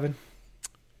 yes, Ivan.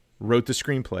 Wrote the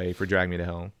screenplay for Drag Me to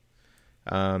Hell.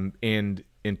 And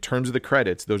in terms of the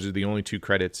credits, those are the only two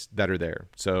credits that are there.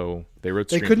 So they wrote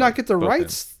the screenplay. They could not get the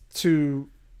rights to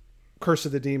Curse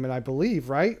of the Demon, I believe,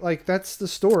 right? Like, that's the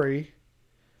story.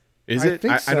 Is it?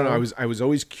 I don't know. I was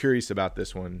always curious about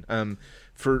this one.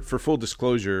 For full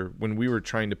disclosure, when we were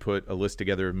trying to put a list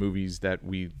together of movies that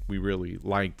we really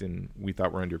liked and we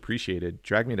thought were underappreciated,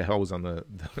 Drag Me to Hell was on the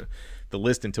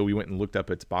list until we went and looked up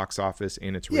its box office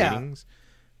and its ratings.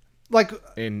 like,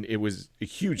 and it was a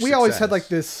huge. We always had like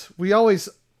this. We always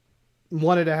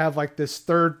wanted to have like this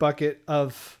third bucket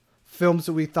of films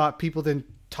that we thought people didn't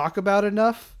talk about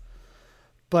enough.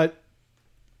 But,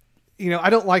 I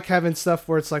don't like having stuff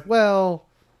where it's like, well,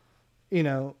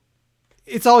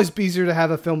 it's always easier to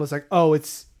have a film that's like, oh,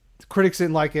 it's critics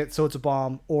didn't like it, so it's a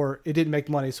bomb, or it didn't make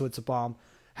money, so it's a bomb.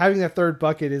 Having that third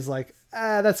bucket is like,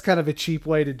 that's kind of a cheap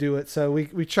way to do it. So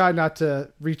we try not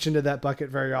to reach into that bucket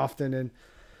very often. And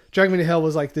Drag Me to Hell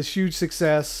was like this huge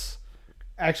success.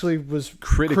 Actually was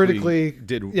critically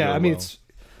did yeah. real I mean, well.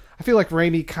 I feel like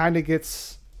Raimi kind of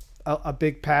gets a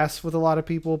big pass with a lot of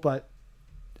people, but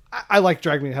I like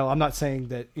Drag Me to Hell. I'm not saying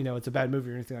that it's a bad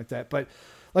movie or anything like that, but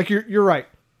like you're right.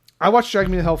 I watched Drag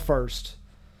Me to Hell first.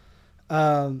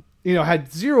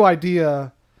 Had zero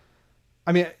idea.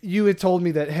 I mean, you had told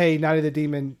me that, hey, Night of the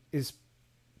Demon is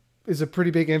a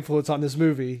pretty big influence on this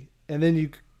movie, and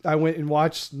then I went and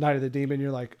watched Night of the Demon. And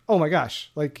you're like, oh my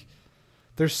gosh, like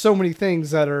there's so many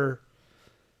things that are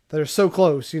so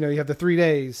close. You have the 3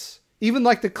 days, even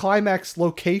like the climax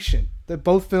location that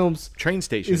both films train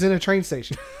station is in a train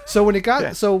station. So when it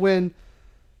got when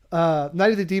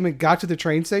Night of the Demon got to the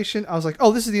train station, I was like,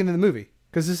 oh, this is the end of the movie,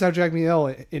 because this is how Drag Me to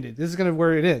Hell ended. This is gonna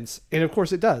where it ends, and of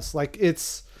course it does. Like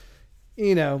it's,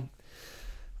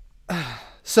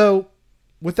 so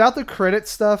without the credit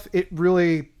stuff, it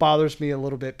really bothers me a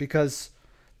little bit because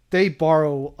they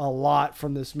borrow a lot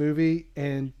from this movie,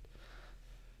 and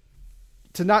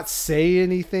to not say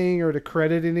anything or to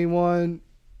credit anyone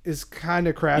is kind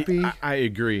of crappy. I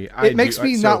agree. It makes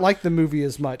me not like the movie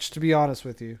as much, to be honest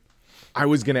with you. I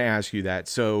was going to ask you that.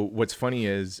 So what's funny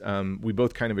is we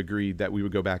both kind of agreed that we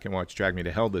would go back and watch Drag Me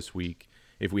to Hell this week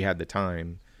if we had the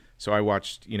time. So I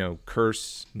watched,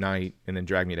 Curse, Night, and then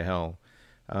Drag Me to Hell.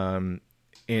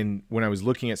 And when I was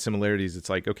looking at similarities, it's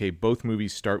like, okay, both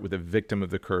movies start with a victim of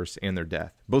the curse and their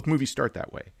death. Both movies start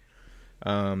that way.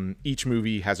 Each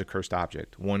movie has a cursed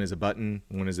object. One is a button,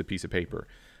 one is a piece of paper.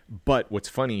 But what's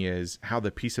funny is how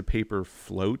the piece of paper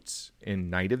floats in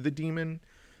Night of the Demon.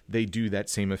 They do that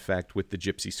same effect with the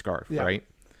gypsy scarf, right?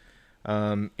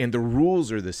 And the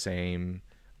rules are the same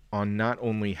on not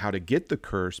only how to get the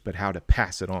curse, but how to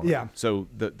pass it on. Yeah. So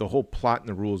the whole plot and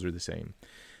the rules are the same.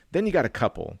 Then you got a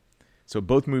couple. So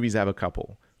both movies have a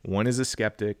couple. One is a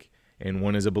skeptic and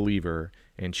one is a believer.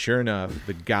 And sure enough,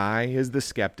 the guy is the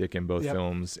skeptic in both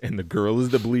films and the girl is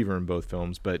the believer in both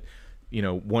films. But,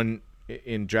 one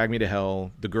in Drag Me to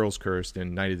Hell, the girl's cursed,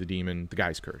 and Night of the Demon, the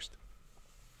guy's cursed.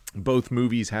 Both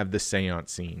movies have the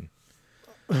seance scene.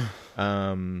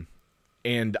 And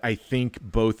I think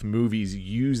both movies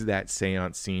use that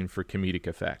seance scene for comedic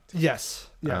effect. Yes,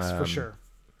 for sure.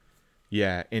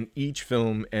 Yeah, and each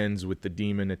film ends with the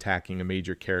demon attacking a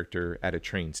major character at a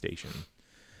train station.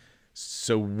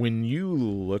 So when you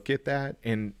look at that,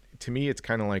 and to me it's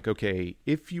kind of like, okay,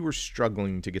 if you were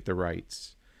struggling to get the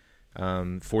rights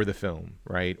for the film,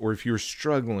 right? Or if you're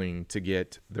struggling to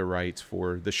get the rights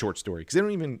for the short story, because they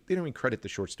don't even credit the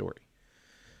short story.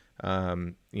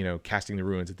 Casting the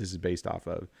Ruins that this is based off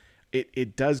of.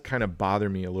 It does kind of bother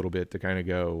me a little bit to kind of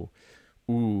go,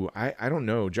 ooh, I don't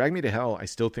know. Drag Me to Hell, I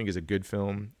still think is a good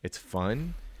film. It's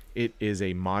fun. It is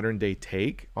a modern day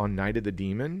take on Night of the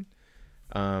Demon.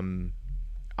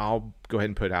 I'll go ahead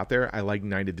and put it out there. I like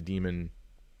Night of the Demon.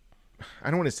 I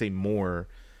don't want to say more.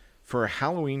 For a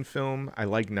Halloween film, I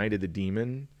like Night of the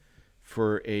Demon.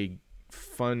 For a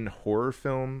fun horror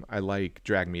film, I like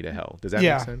Drag Me to Hell. Does that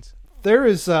make sense? There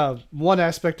is one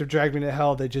aspect of Drag Me to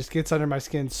Hell that just gets under my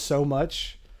skin so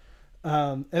much.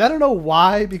 And I don't know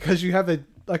why, because you have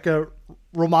a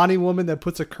Romani woman that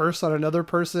puts a curse on another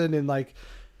person, and like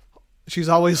she's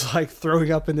always like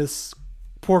throwing up in this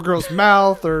poor girl's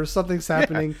mouth or something's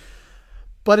happening.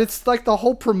 But it's like the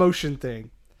whole promotion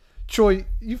thing. Troy,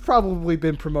 you've probably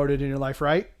been promoted in your life,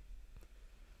 right?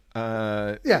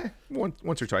 Yeah.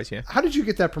 Once or twice, yeah. How did you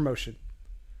get that promotion?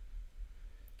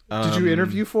 Did you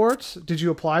interview for it? Did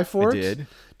you apply for it? I did.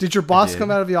 Did your boss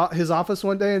come out of his office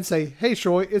one day and say, "Hey,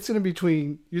 Troy, it's going to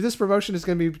be this promotion is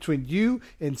going to be between you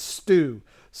and Stu,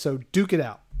 so duke it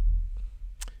out"?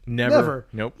 Never.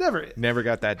 Nope. Never. Never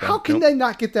got that done. How can they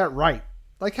not get that right?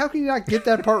 Like, how can you not get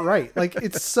that part right? Like,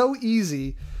 it's so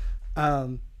easy.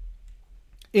 So,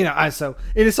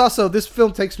 and it's also, this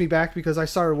film takes me back because I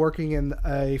started working in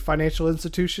a financial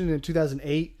institution in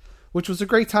 2008, which was a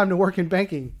great time to work in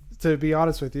banking, to be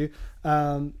honest with you.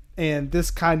 And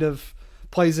this kind of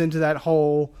plays into that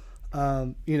whole,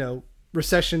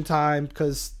 recession time,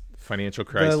 because financial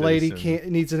crisis. The lady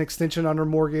needs an extension on her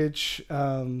mortgage,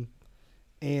 and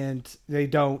they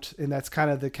don't, and that's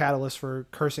kind of the catalyst for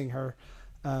cursing her.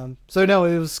 So no,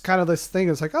 it was kind of this thing.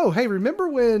 It's like, oh, hey, remember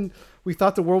when we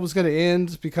thought the world was going to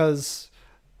end because,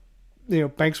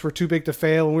 banks were too big to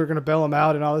fail and we were going to bail them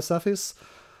out and all this stuff.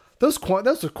 Those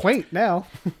are quaint now.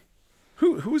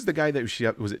 Who was the guy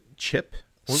that was it Chip?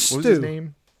 What Stu. was his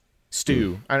name?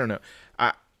 Stu. I don't know.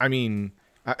 I mean,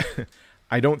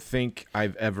 I don't think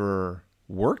I've ever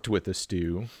worked with a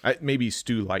Stu. Maybe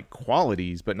Stu-like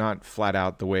qualities, but not flat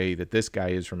out the way that this guy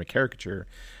is from a caricature.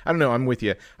 I don't know. I'm with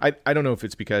you. I don't know if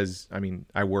it's because, I mean,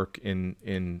 I work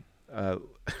in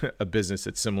a business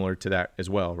that's similar to that as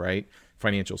well, right?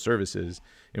 Financial services.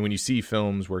 And when you see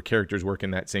films where characters work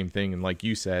in that same thing, and like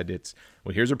you said, it's,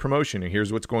 well, here's a promotion, or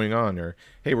here's what's going on, or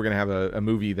hey, we're going to have a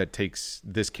movie that takes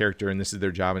this character and this is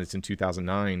their job and it's in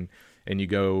 2009, and you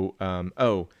go,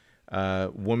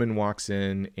 woman walks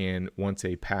in and wants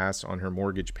a pass on her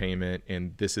mortgage payment,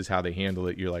 and this is how they handle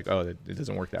it. You're like, oh, it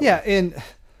doesn't work that way. Yeah, and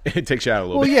it takes you out a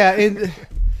little bit. Well, yeah,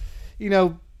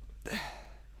 and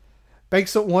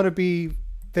banks don't want to be.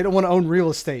 They don't want to own real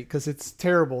estate because it's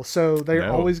terrible. So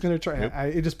they're always going to try.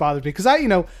 Yep. It just bothers me because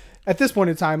at this point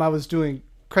in time, I was doing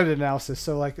credit analysis.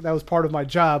 So like that was part of my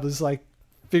job, was like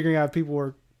figuring out if people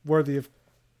were worthy of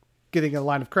getting a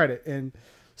line of credit. And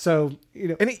so,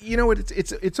 and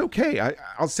it's okay.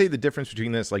 I'll say the difference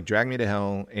between this, like Drag Me to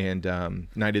Hell and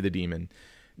Night of the Demon,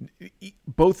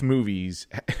 both movies,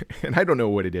 and I don't know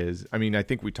what it is. I mean, I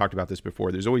think we talked about this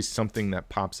before. There's always something that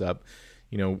pops up.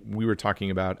 We were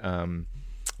talking about,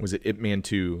 was it Ip Man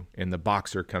 2, and the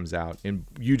boxer comes out and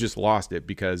you just lost it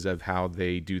because of how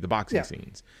they do the boxing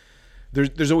scenes.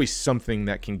 There's always something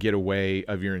that can get away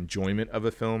of your enjoyment of a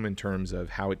film in terms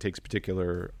of how it takes a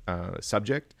particular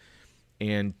subject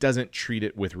and doesn't treat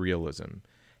it with realism.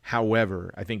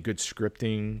 However, I think good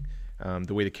scripting,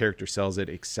 the way the character sells it,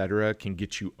 etc., can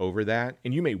get you over that.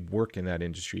 And you may work in that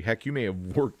industry. Heck, you may have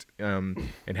worked and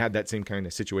had that same kind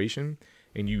of situation,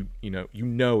 and you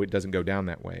know it doesn't go down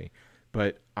that way.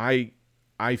 But I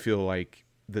feel like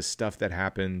the stuff that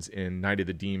happens in Night of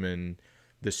the Demon,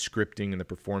 the scripting and the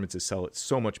performances sell it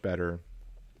so much better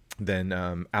than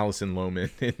Alison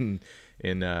Lohman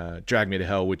in Drag Me to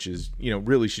Hell, which is,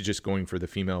 really she's just going for the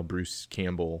female Bruce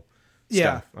Campbell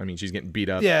stuff. I mean, she's getting beat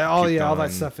up. Yeah, all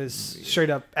that stuff is straight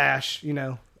up Ash, Yeah,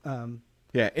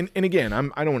 and again,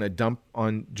 I don't want to dump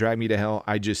on Drag Me to Hell.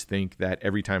 I just think that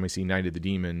every time I see Night of the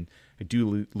Demon, I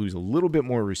do lose a little bit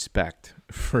more respect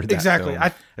for that exactly.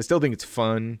 film. I still think it's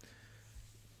fun.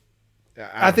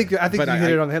 I think you hit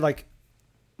it on the head. Like,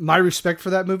 my respect for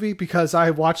that movie, because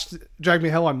I watched Drag Me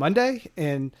to Hell on Monday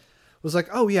and was like,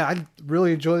 oh yeah, I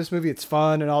really enjoy this movie. It's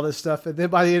fun and all this stuff. And then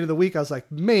by the end of the week, I was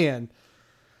like, man,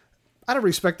 I don't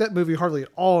respect that movie hardly at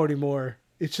all anymore.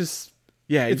 It's just,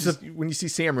 yeah. When you see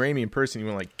Sam Raimi in person, you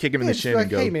want to like kick him in the shin and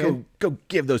go, hey, man, go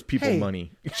give those people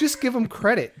money. Just give them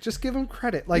credit. Just give them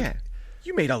credit. Like, yeah.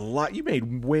 You made You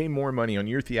made way more money on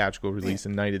your theatrical release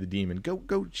than Night of the Demon.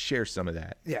 Go share some of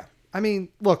that. Yeah. I mean,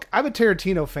 look, I'm a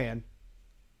Tarantino fan.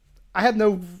 I have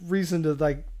no reason to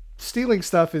like stealing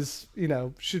stuff is,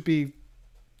 should be,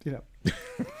 There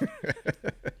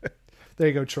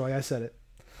you go, Troy. I said it.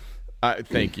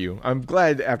 Thank you. I'm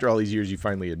glad after all these years you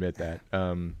finally admit that.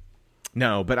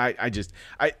 No, but I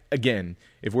again,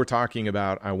 if we're talking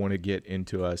about, I want to get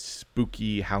into a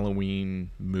spooky Halloween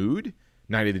mood,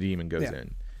 Night of the Demon goes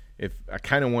in. If I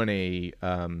kind of want a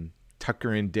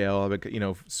Tucker and Dale,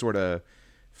 sort of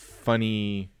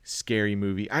funny, scary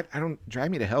movie. I don't. Drag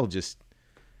Me to Hell just,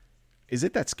 is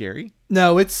it that scary?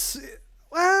 No, it's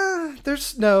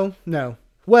there's no.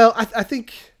 Well, I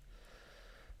think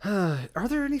are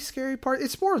there any scary parts?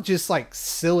 It's more just like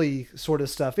silly sort of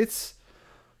stuff. It's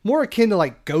more akin to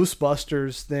like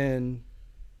Ghostbusters than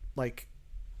like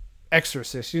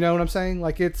Exorcist. You know what I'm saying?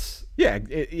 Like it's I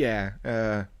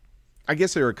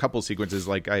guess there are a couple sequences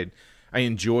like I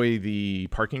enjoy the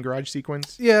parking garage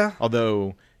sequence. Yeah.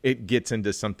 Although it gets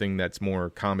into something that's more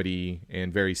comedy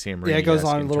and very Sam Raimi. Yeah, it goes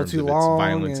on a little too long.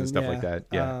 Violence and stuff like that.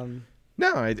 Yeah.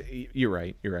 No, you're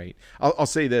right. You're right. I'll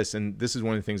say this, and this is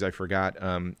one of the things I forgot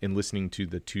in listening to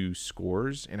the two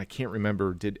scores, and I can't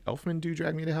remember. Did Elfman do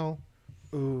Drag Me to Hell?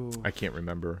 Ooh. I can't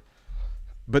remember.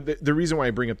 But the reason why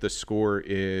I bring up the score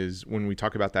is when we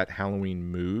talk about that Halloween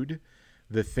mood,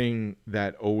 the thing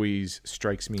that always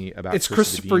strikes me about it's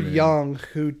Christopher Young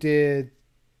who did.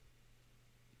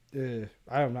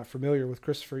 I'm not familiar with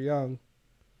Christopher Young.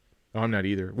 Oh, I'm not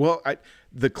either. Well,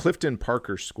 the Clifton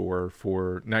Parker score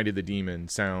for Night of the Demon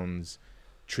sounds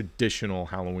traditional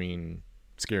Halloween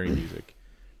scary music.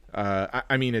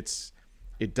 I mean, it's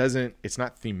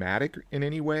not thematic in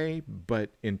any way,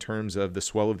 but in terms of the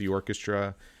swell of the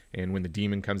orchestra and when the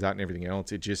demon comes out and everything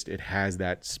else, it has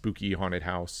that spooky haunted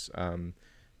house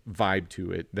vibe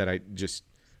to it that I just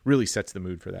really sets the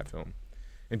mood for that film.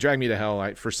 And Drag Me to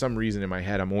Hell, for some reason in my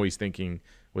head, I'm always thinking,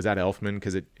 was that Elfman?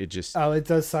 Because it just... Oh, it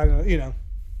does sound,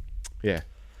 Yeah.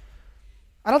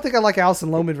 I don't think I like Alison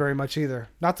Lohman very much either.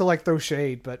 Not to throw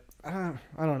shade, but I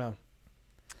don't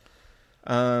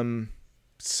know.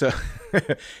 So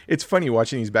it's funny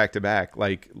watching these back to back.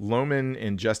 Like Lohman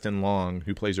and Justin Long,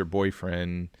 who plays her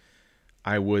boyfriend,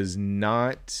 I was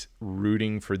not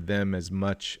rooting for them as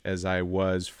much as I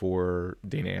was for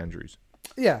Dana Andrews.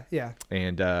 Yeah.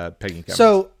 And Peggy Cummins.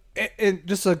 So, and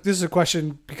this is a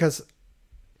question because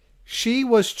she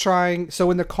was trying.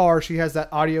 So in the car, she has that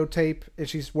audio tape, and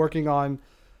she's working on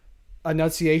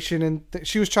enunciation, and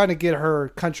she was trying to get her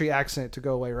country accent to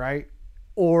go away, right?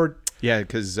 Or yeah,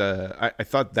 because I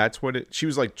thought that's what she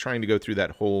was trying to go through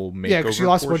that whole makeover. Yeah, because she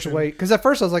lost a bunch of weight. Because at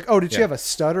first I was like, oh, did she Yeah. have a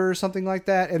stutter or something like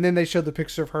that? And then they showed the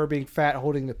picture of her being fat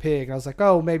holding the pig. And I was like,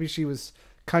 oh, maybe she was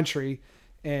country,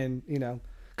 and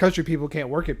country people can't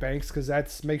work at banks because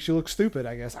that makes you look stupid,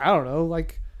 I guess. I don't know.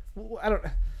 I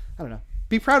don't know.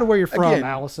 Be proud of where you're from, Again,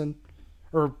 Allison.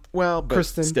 Or but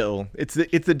Kristen. Still, it's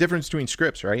the difference between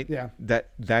scripts, right? Yeah.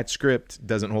 That script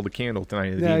doesn't hold a candle to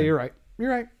Night of the Yeah, Demon. you're right.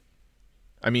 You're right.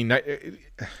 I mean,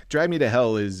 Drag Me to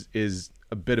Hell is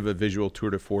a bit of a visual tour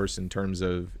de force in terms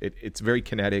of it's very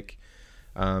kinetic.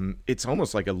 It's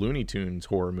almost like a Looney Tunes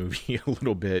horror movie a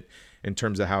little bit in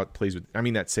terms of how it plays with. I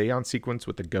mean, that seance sequence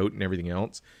with the goat and everything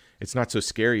else. It's not so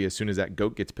scary. As soon as that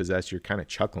goat gets possessed, you're kind of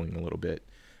chuckling a little bit,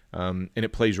 and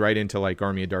it plays right into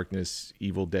Army of Darkness,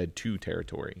 Evil Dead 2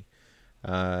 territory.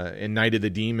 And Night of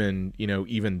the Demon,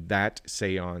 even that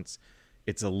seance,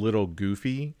 it's a little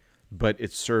goofy, but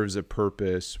it serves a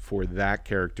purpose for that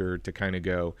character to kind of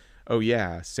go, oh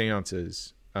yeah,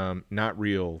 seances, not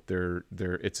real.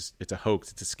 It's a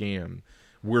hoax. It's a scam.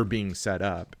 We're being set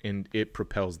up, and it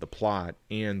propels the plot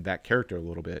and that character a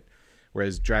little bit.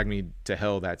 Whereas Drag Me to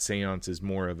Hell, that seance is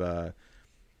more of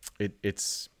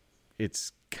it's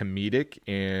comedic,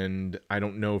 and I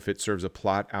don't know if it serves a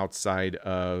plot outside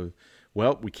of,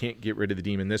 well, we can't get rid of the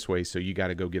demon this way, so you got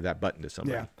to go give that button to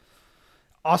somebody. Yeah.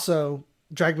 Also,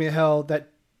 Drag Me to Hell,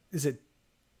 is it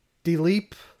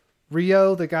Dileep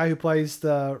Rio, the guy who plays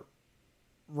the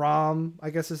Ram,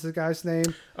 I guess is the guy's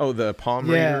name. Oh, the Palm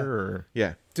Reader?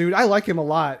 Yeah. Dude, I like him a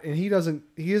lot, and he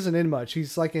isn't in much.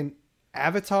 He's in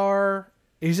Avatar.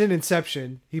 He's in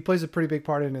Inception. He plays a pretty big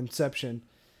part in Inception.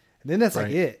 And then that's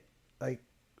right. it.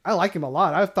 I like him a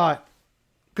lot. I thought,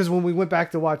 because when we went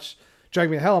back to watch Drag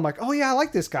Me to Hell, I'm like, oh yeah, I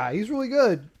like this guy. He's really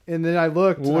good. And then I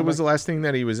looked. Well, what was the last thing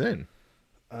that he was in?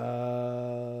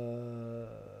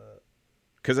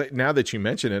 Because now that you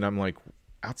mention it, I'm like,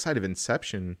 outside of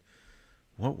Inception,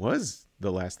 what was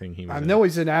the last thing he was in? I know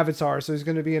he's in Avatar, so he's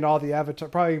going to be in all the Avatar,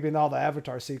 probably be in all the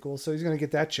Avatar sequels, so he's going to get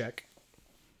that check.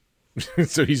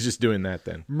 So he's just doing that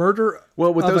then. Murder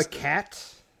with of those... a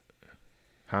Cat.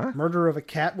 Huh? Murder of a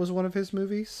Cat was one of his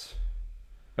movies.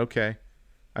 Okay.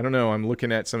 I don't know. I'm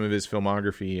looking at some of his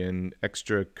filmography and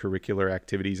extracurricular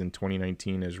activities in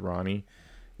 2019 as Ronnie.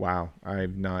 Wow.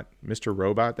 I've not... Mr.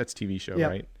 Robot? That's TV show, Yep.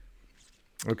 right?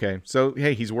 Okay. So,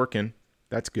 hey, he's working.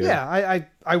 That's good. Yeah,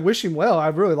 I wish him well. I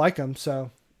really like him,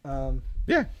 so...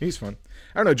 Yeah, he's fun.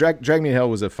 I don't know. Drag Me to Hell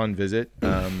was a fun visit.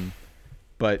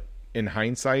 But in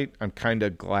hindsight, I'm kind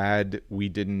of glad we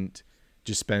didn't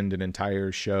just spend an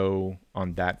entire show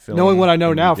on that film. Knowing what I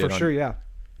know now, for sure, yeah.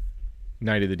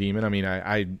 Night of the Demon. I mean,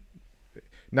 I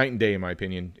night and day, in my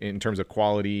opinion, in terms of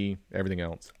quality, everything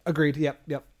else. Agreed.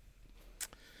 Yep.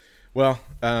 Well,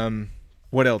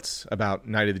 what else about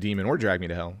Night of the Demon or Drag Me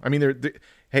to Hell? I mean,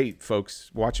 hey, folks,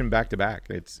 watch them back to back.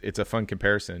 It's a fun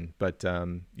comparison, but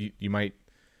you might,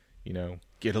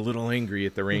 get a little angry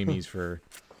at the Raimis for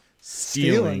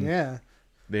stealing. Yeah.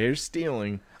 They're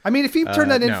stealing. I mean, if you turn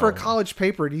that in no. for a college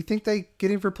paper, do you think they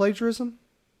get him for plagiarism?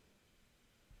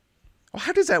 Well,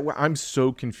 how does that work? I'm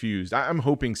so confused. I'm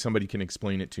hoping somebody can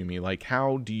explain it to me. Like,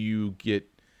 how do you get...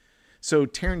 So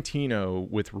Tarantino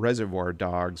with Reservoir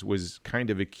Dogs was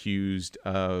kind of accused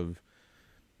of,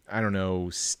 I don't know,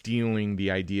 stealing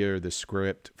the idea or the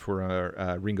script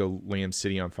for Ringo Lam's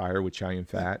City on Fire with Chow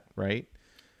Yun-Fat, right?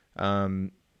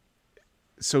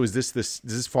 So does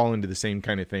this fall into the same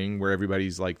kind of thing where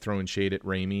everybody's like throwing shade at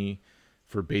Raimi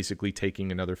for basically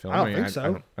taking another film? I don't think so.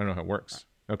 I don't know how it works.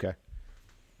 Okay.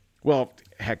 Well,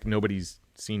 heck, nobody's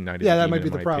seen Night of the Yeah, that Demon, might be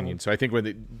in the my problem. opinion. So I think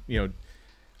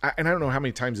and I don't know how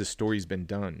many times this story's been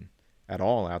done at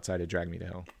all outside of Drag Me to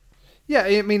Hell. Yeah,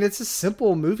 I mean, it's a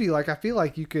simple movie. Like, I feel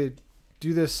like you could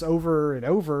do this over and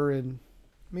over, and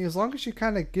I mean, as long as you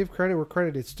kind of give credit where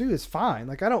credit is due, it's fine.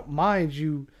 Like, I don't mind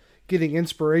you getting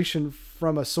inspiration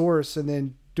from a source and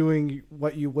then doing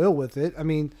what you will with it. I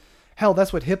mean, hell,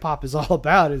 that's what hip hop is all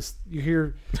about. Is you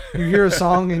hear a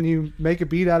song and you make a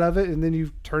beat out of it, and then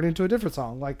you turn it into a different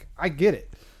song. Like, I get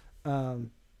it.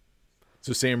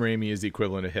 So Sam Raimi is the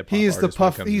equivalent of hip hop. He is the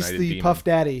Puff. He's the Puff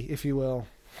Daddy, if you will.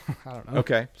 I don't know.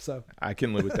 Okay, so I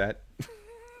can live with that.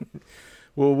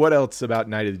 Well, what else about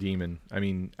Night of the Demon? I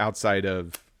mean, outside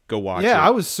of go watch it. Yeah, I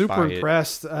was super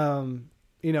impressed.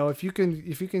 If you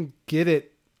can get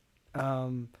it.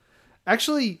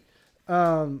 Actually,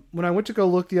 when I went to go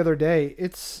look the other day,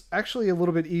 it's actually a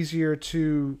little bit easier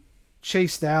to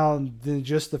chase down than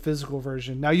just the physical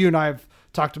version. Now, you and I have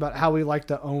talked about how we like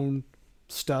to own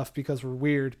stuff because we're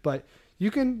weird, but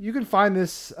you can find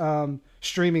this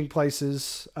streaming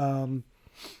places. I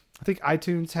think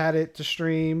iTunes had it to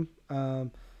stream.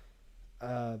 So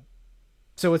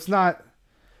it's not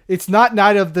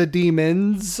Night of the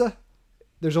Demons.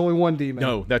 There's only one demon.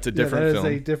 No, that's a different film.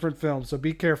 That is a different film. So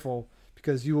be careful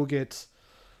because you will get.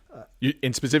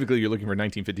 And specifically, you're looking for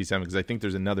 1957 because I think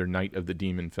there's another Night of the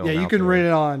Demon film. Yeah, you can rent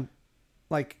it on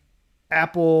like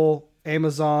Apple,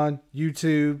 Amazon,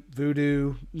 YouTube,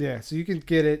 Vudu. Yeah, so you can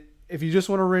get it if you just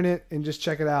want to rent it and just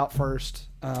check it out first.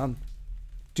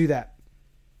 Do that.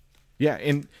 Yeah,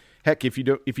 and heck, if you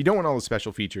don't want all the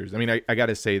special features, I mean, I got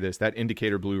to say this: that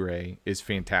Indicator Blu-ray is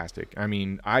fantastic. I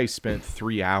mean, I spent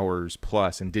 3 hours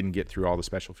plus and didn't get through all the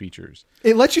special features.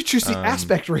 It lets you choose the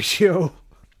aspect ratio.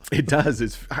 It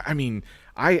does.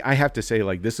 I have to say,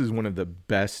 like, this is one of the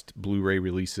best Blu-ray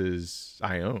releases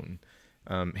I own,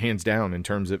 hands down, in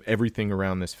terms of everything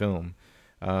around this film.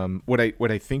 What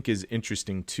I think is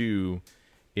interesting too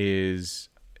is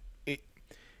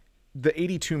the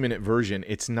 82-minute version.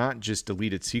 It's not just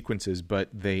deleted sequences, but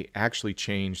they actually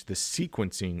changed the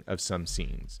sequencing of some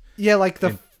scenes. Yeah, like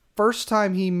the first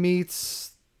time he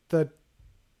meets the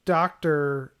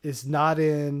doctor is not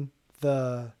in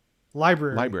the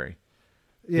library.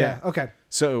 Yeah. Okay.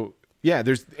 So yeah,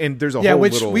 there's a whole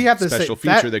little we have to special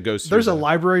say, feature that goes through. There's a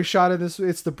library shot in this.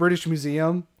 It's the British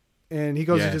Museum, and he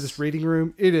goes into this reading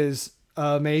room. It is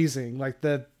amazing. Like,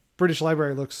 the British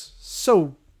Library looks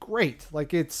so great.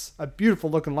 Like, it's a beautiful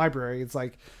looking library. It's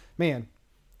like, man,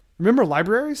 remember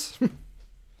libraries?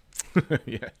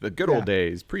 Yeah, the good old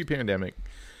days, pre-pandemic.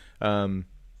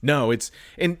 No,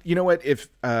 and you know what?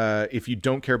 If you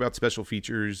don't care about special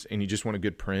features and you just want a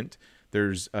good print,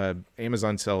 there's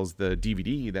Amazon sells the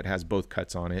DVD that has both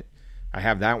cuts on it. I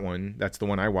have that one. That's the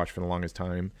one I watched for the longest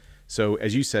time. So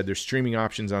as you said, there's streaming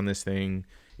options on this thing.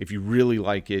 If you really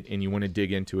like it and you want to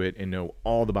dig into it and know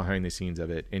all the behind the scenes of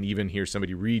it, and even hear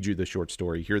somebody read you the short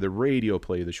story, hear the radio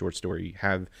play the short story,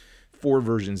 have 4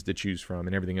 versions to choose from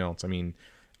and everything else. I mean,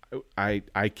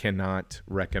 I cannot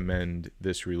recommend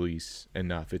this release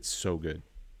enough. It's so good.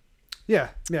 Yeah.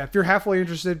 If you're halfway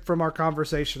interested from our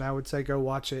conversation, I would say go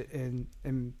watch it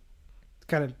and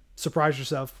kind of surprise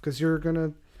yourself because you're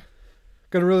gonna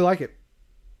really like it.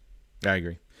 I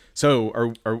agree.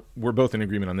 So we're both in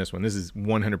agreement on this one. This is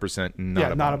 100%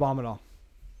 not a bomb at all.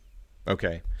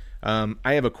 Okay.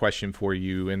 I have a question for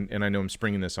you, and I know I'm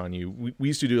springing this on you. We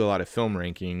used to do a lot of film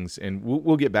rankings, and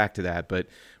we'll get back to that, but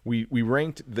we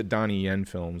ranked the Donnie Yen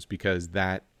films because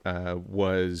that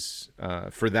was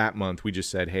for that month. We just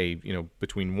said, hey,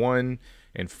 between 1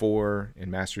 and 4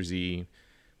 and Master Z,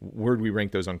 where do we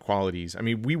rank those on qualities? I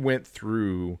mean, we went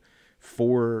through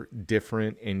 4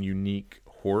 different and unique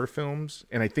horror films,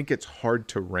 and I think it's hard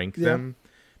to rank them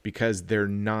because they're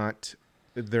not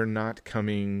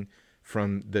coming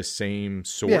from the same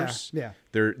source. Yeah.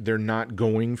 They're not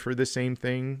going for the same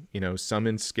thing. Some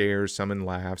in scares, some in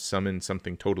laughs, some in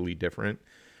something totally different.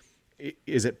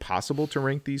 Is it possible to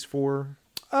rank these 4?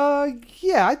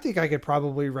 Yeah, I think I could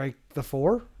probably rank the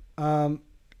 4. How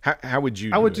would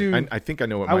you? I think I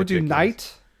know what I would do.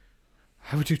 Night.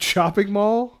 I would do Chopping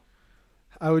Mall.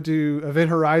 I would do Event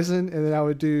Horizon, and then I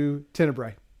would do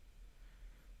Tenebrae.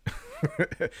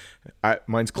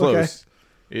 Mine's close.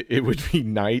 Okay. It would be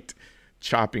Night,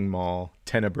 Chopping Mall,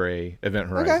 Tenebrae, Event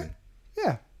Horizon.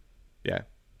 Okay. Yeah.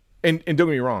 And don't get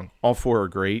me wrong, all 4 are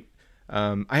great.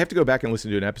 I have to go back and listen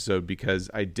to an episode because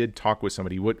I did talk with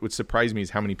somebody. What surprised me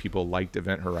is how many people liked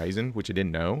Event Horizon, which I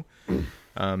didn't know.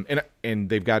 And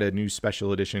they've got a new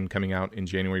special edition coming out in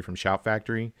January from Shout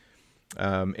Factory.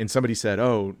 And somebody said,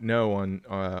 "Oh no!"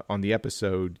 On the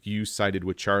episode, you sided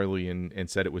with Charlie and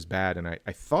said it was bad. And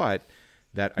I thought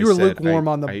that you were lukewarm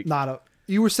on the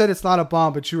You said it's not a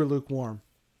bomb, but you were lukewarm.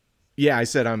 Yeah, I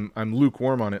said I'm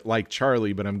lukewarm on it, like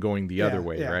Charlie, but I'm going the other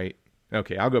way, right?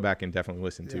 Okay, I'll go back and definitely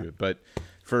listen to it. But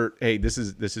this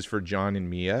is for John and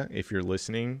Mia. If you're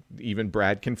listening, even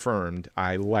Brad confirmed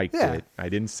I liked it. I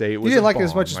didn't say it was. You didn't like it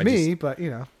as much as me, but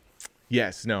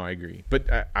Yes, no, I agree. But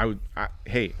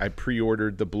I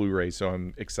pre-ordered the Blu-ray, so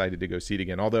I'm excited to go see it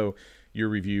again. Although your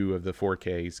review of the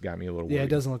 4K's got me a little worried. Yeah, it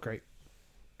doesn't look great.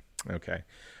 Okay.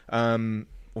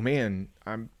 Well, man,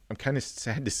 I'm kind of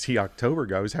sad to see October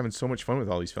go. I was having so much fun with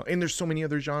all these films, and there's so many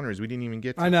other genres we didn't even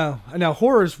get to. I know.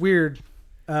 Horror is weird,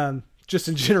 just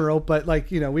in general, but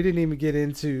like, we didn't even get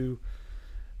into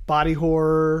body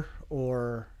horror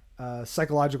or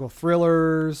psychological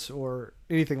thrillers or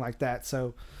anything like that.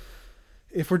 So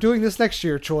if we're doing this next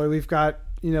year, Troy, we've got,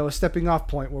 a stepping off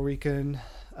point where we can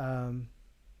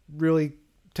really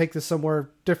take this somewhere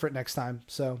different next time.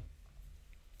 So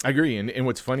I agree. And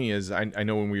what's funny is I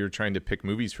know when we were trying to pick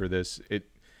movies for this,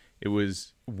 it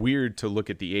was weird to look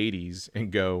at the 80s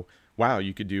and go, wow,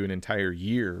 you could do an entire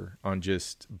year on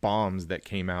just bombs that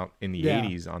came out in the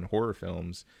 80s on horror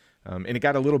films. And it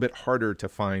got a little bit harder to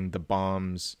find the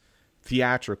bombs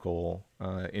theatrical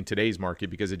in today's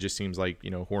market because it just seems like,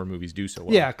 horror movies do so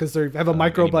well. Yeah, because they have a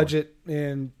micro budget,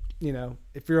 and,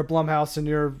 if you're a Blumhouse and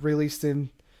you're released in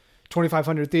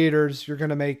 2,500 theaters, you're going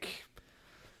to make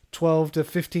 $12 to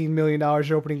 $15 million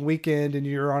your opening weekend, and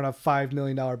you're on a $5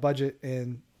 million budget,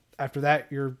 and after that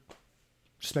you're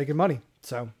just making money.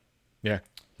 So yeah,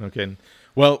 okay.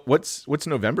 Well, what's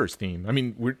November's theme? I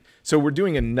mean, we're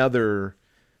doing another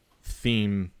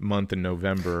theme month in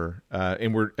November,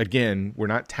 and we're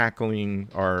not tackling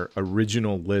our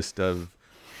original list of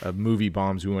movie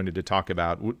bombs we wanted to talk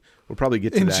about. We'll probably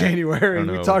get to in that January.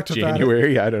 We talked about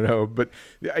January. I don't know, but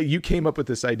you came up with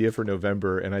this idea for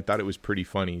November, and I thought it was pretty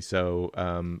funny. So,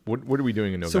 what are we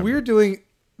doing in November? So we're doing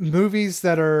movies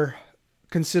that are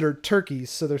considered turkeys.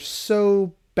 So they're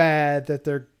so bad that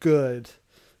they're good.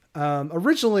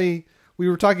 Originally, we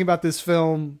were talking about this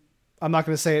film. I'm not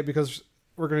going to say it because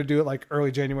we're going to do it like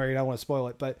early January, and I don't want to spoil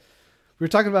it. But we were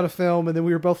talking about a film, and then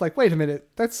we were both like, "Wait a minute,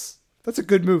 that's a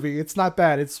good movie. It's not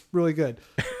bad. It's really good."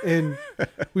 And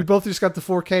we both just got the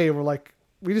 4K, and we're like,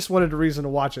 we just wanted a reason to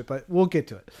watch it, but we'll get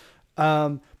to it.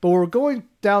 But we're going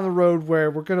down the road where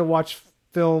we're going to watch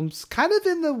films kind of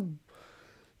in the,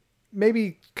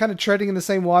 maybe kind of treading in the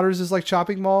same waters as like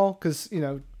Chopping Mall. Cause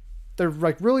they're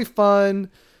like really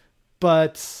fun,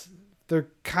 but they're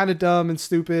kind of dumb and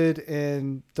stupid,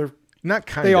 and they're not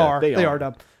kind of, they are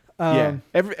dumb. Yeah.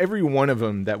 Every one of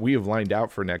them that we have lined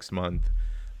out for next month,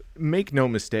 make no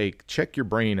mistake, check your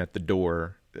brain at the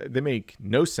door. They make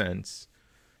no sense.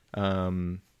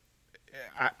 I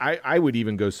would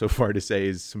even go so far to say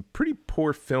is some pretty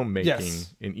poor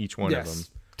filmmaking in each one of them.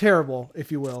 Terrible, if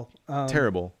you will.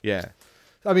 Terrible, yeah.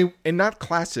 I mean, and not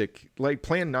classic. Like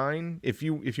Plan 9, if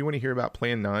you want to hear about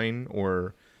Plan 9,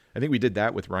 or I think we did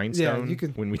that with Rhinestone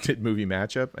when we did Movie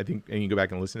Matchup. I think, and you can go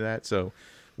back and listen to that. So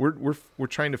we're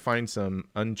trying to find some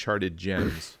uncharted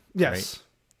gems. Yes. Right?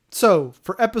 So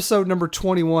for episode number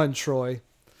 21, Troy,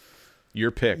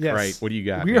 your pick, right? What do you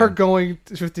got? We are going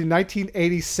with the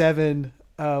 1987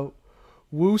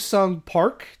 Woo Sung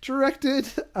Park directed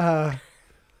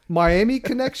Miami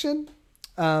Connection.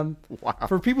 Wow.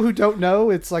 For people who don't know,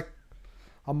 it's like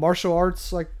a martial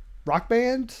arts like rock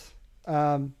band.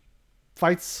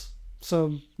 Fights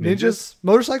some ninjas,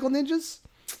 motorcycle ninjas.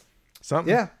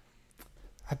 Something. Yeah.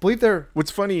 I believe they're...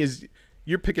 What's funny is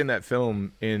you're picking that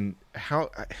film, in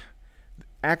how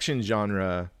action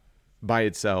genre by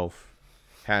itself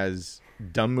has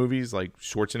dumb movies like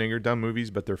Schwarzenegger dumb movies,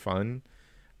 but they're fun.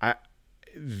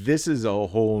 This is a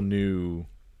whole new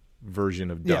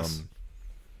version of dumb.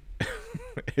 Yes.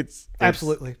 It's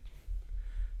absolutely.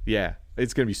 Yeah,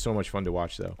 it's gonna be so much fun to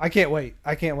watch, though. I can't wait.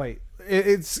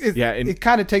 It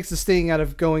kind of takes the sting out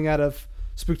of going out of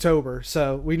Spooktober.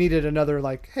 So we needed another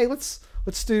hey, let's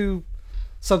do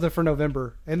something for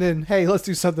November, and then hey, let's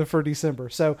do something for December.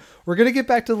 So we're gonna get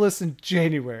back to the list in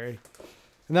January,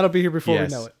 and that'll be here before we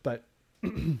know it. But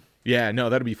yeah, no,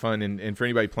 that'll be fun, and for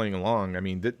anybody playing along, I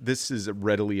mean, this is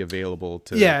readily available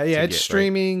to it's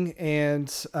streaming, right?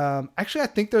 And actually, I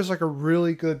think there's like a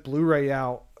really good Blu-ray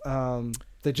out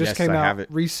that just came out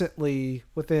recently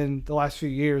within the last few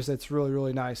years. That's really,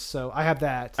 really nice. So I have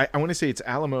that. I want to say it's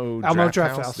Alamo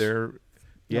Drafthouse.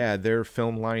 Their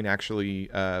film line actually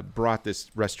brought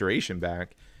this restoration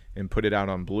back and put it out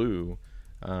on Blue.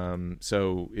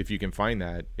 So if you can find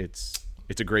that, it's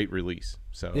a great release.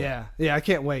 So yeah, I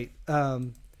can't wait.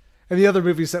 And the other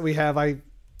movies that we have,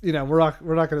 we're not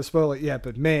going to spoil it yet,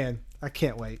 but man, I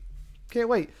can't wait.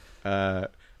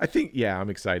 I think,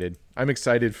 I'm excited. I'm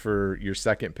excited for your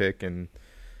second pick and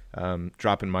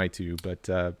dropping my two. But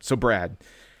so Brad,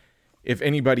 if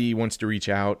anybody wants to reach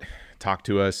out, talk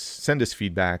to us, send us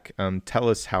feedback, tell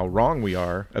us how wrong we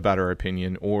are about our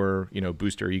opinion, or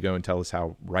boost our ego and tell us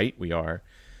how right we are,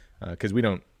 because we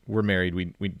don't we're married.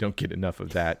 We don't get enough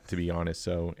of that, to be honest.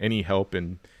 So any help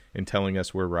in telling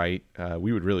us we're right,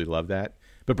 we would really love that.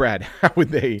 But Brad, how would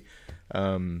they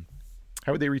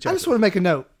reach out? I just want to make a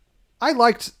note. I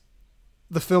liked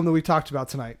the film that we talked about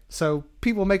tonight. So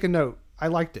people make a note. I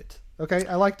liked it. Okay,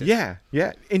 I liked it. Yeah.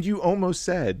 And you almost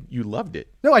said you loved it.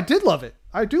 No, I did love it.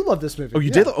 I do love this movie. Oh, you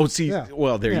did? Oh, see,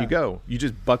 well, there Yeah. you go. You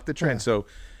just bucked the trend. Yeah. So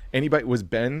anybody, was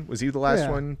he the last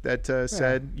Yeah. one that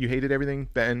said you hated everything?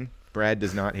 Ben, Brad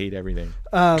does not hate everything.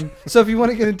 So if you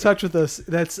want to get in touch with us,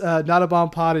 that's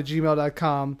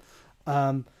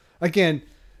notabombpod@gmail.com. Again,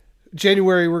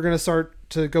 January, we're going to start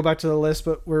to go back to the list,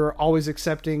 but we're always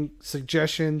accepting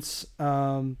suggestions.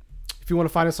 If you want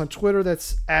to find us on Twitter,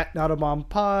 that's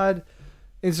 @notabombpod.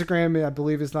 Instagram, I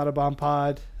believe, is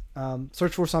notabombpod.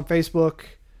 Search for us on Facebook.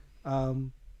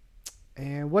 And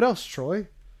what else, Troy?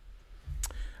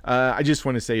 I just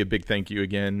want to say a big thank you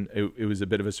again. It was a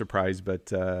bit of a surprise, but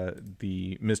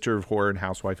the Mr. of Horror and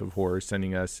Housewife of Horror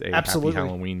sending us a Absolutely. happy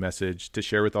Halloween message to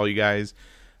share with all you guys.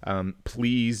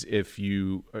 Please, if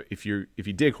you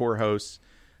dig horror hosts,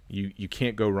 you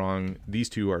can't go wrong. These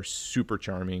two are super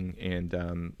charming, and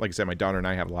like I said, my daughter and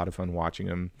I have a lot of fun watching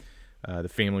them. The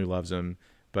family loves them.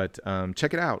 But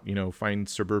check it out. Find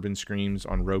Suburban Screams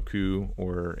on Roku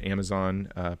or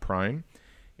Amazon Prime,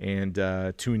 and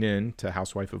tune in to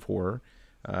Housewife of Horror.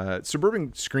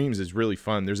 Suburban Screams is really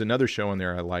fun. There's another show on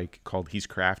there I like called He's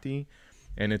Crafty,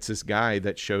 and it's this guy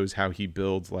that shows how he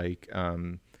builds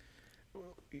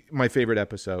my favorite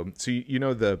episode. So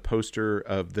the poster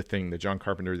of The Thing, the John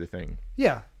Carpenter The Thing.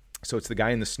 Yeah. So it's the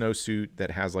guy in the snowsuit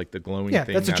that has the glowing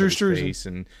thing that's a out Drew of his Struzan. face,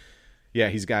 and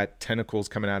he's got tentacles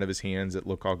coming out of his hands that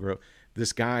look all gross.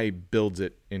 This guy builds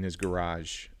it in his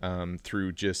garage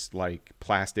through just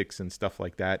plastics and stuff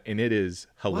like that, and it is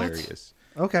hilarious.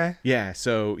 What? Okay. Yeah,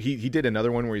 so he did another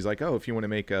one where he's like, if you want to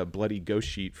make a bloody ghost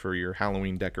sheet for your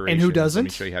Halloween decoration, and who doesn't?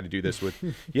 Let me show you how to do this with.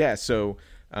 So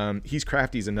He's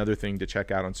Crafty is another thing to check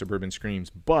out on Suburban Screams,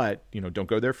 but don't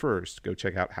go there first. Go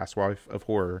check out Housewife of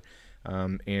Horror.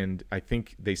 And I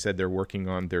think they said they're working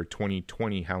on their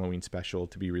 2020 Halloween special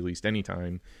to be released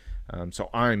anytime. So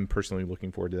I'm personally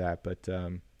looking forward to that. But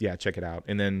check it out.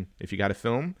 And then if you got a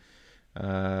film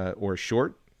or a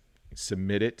short,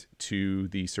 submit it to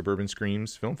the Suburban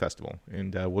Screams Film Festival.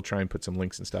 And we'll try and put some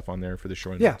links and stuff on there for the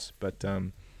show notes. But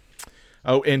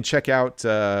and check out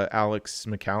Alex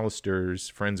McAllister's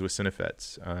Friends with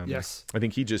Cinefets. Yes. I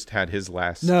think he just had his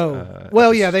last.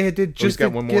 They did just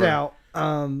got one Get more. Out.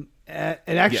 And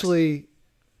actually,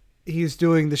 he's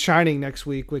doing The Shining next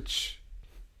week, which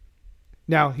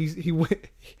now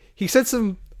he said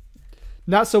some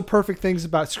not so perfect things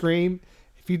about Scream.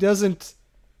 If he doesn't,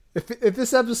 if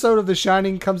this episode of The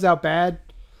Shining comes out bad,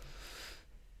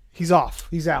 he's off.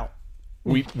 He's out.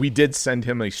 We did send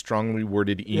him a strongly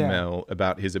worded email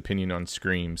about his opinion on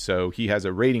Scream. So he has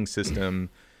a rating system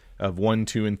of 1,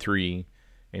 2, and 3,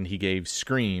 and he gave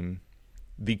Scream,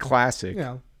 the classic.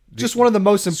 Just one of the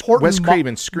most important Wes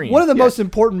Craven's Scream. One of the most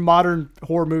important modern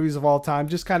horror movies of all time.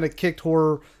 Just kind of kicked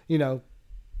horror,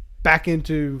 back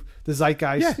into the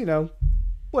zeitgeist.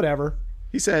 Whatever.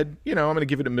 He said, I'm going to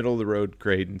give it a middle of the road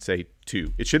grade and say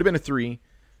 2. It should have been a 3.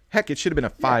 Heck, it should have been a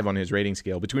 5 on his rating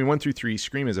scale. Between 1 through 3,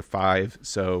 Scream is a 5.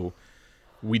 So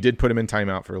we did put him in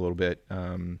timeout for a little bit.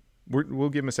 We'll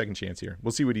give him a second chance here.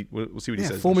 We'll see what he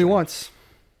says. Fool me once.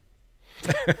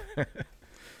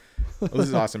 Well, this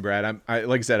is awesome, Brad.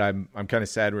 Like I said, I'm kind of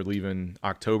sad we're leaving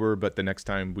October, but the next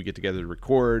time we get together to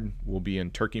record, we'll be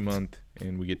in Turkey Month,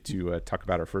 and we get to talk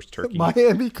about our first turkey.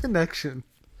 Miami Connection.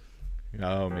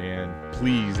 Oh man,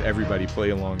 please everybody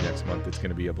play along next month. It's going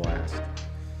to be a blast.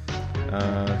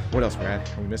 What else, Brad?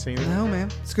 Are we missing anything? No,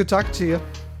 man. It's good talking to you.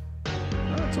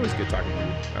 It's always good talking to you.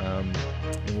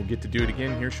 And we'll get to do it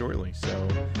again here shortly. So,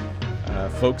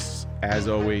 folks, as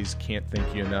always, can't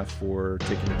thank you enough for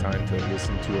taking the time to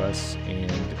listen to us.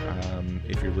 And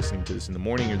if you're listening to this in the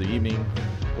morning or the evening,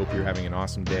 hope you're having an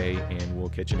awesome day, and we'll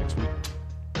catch you next week.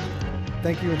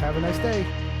 Thank you, and have a nice day.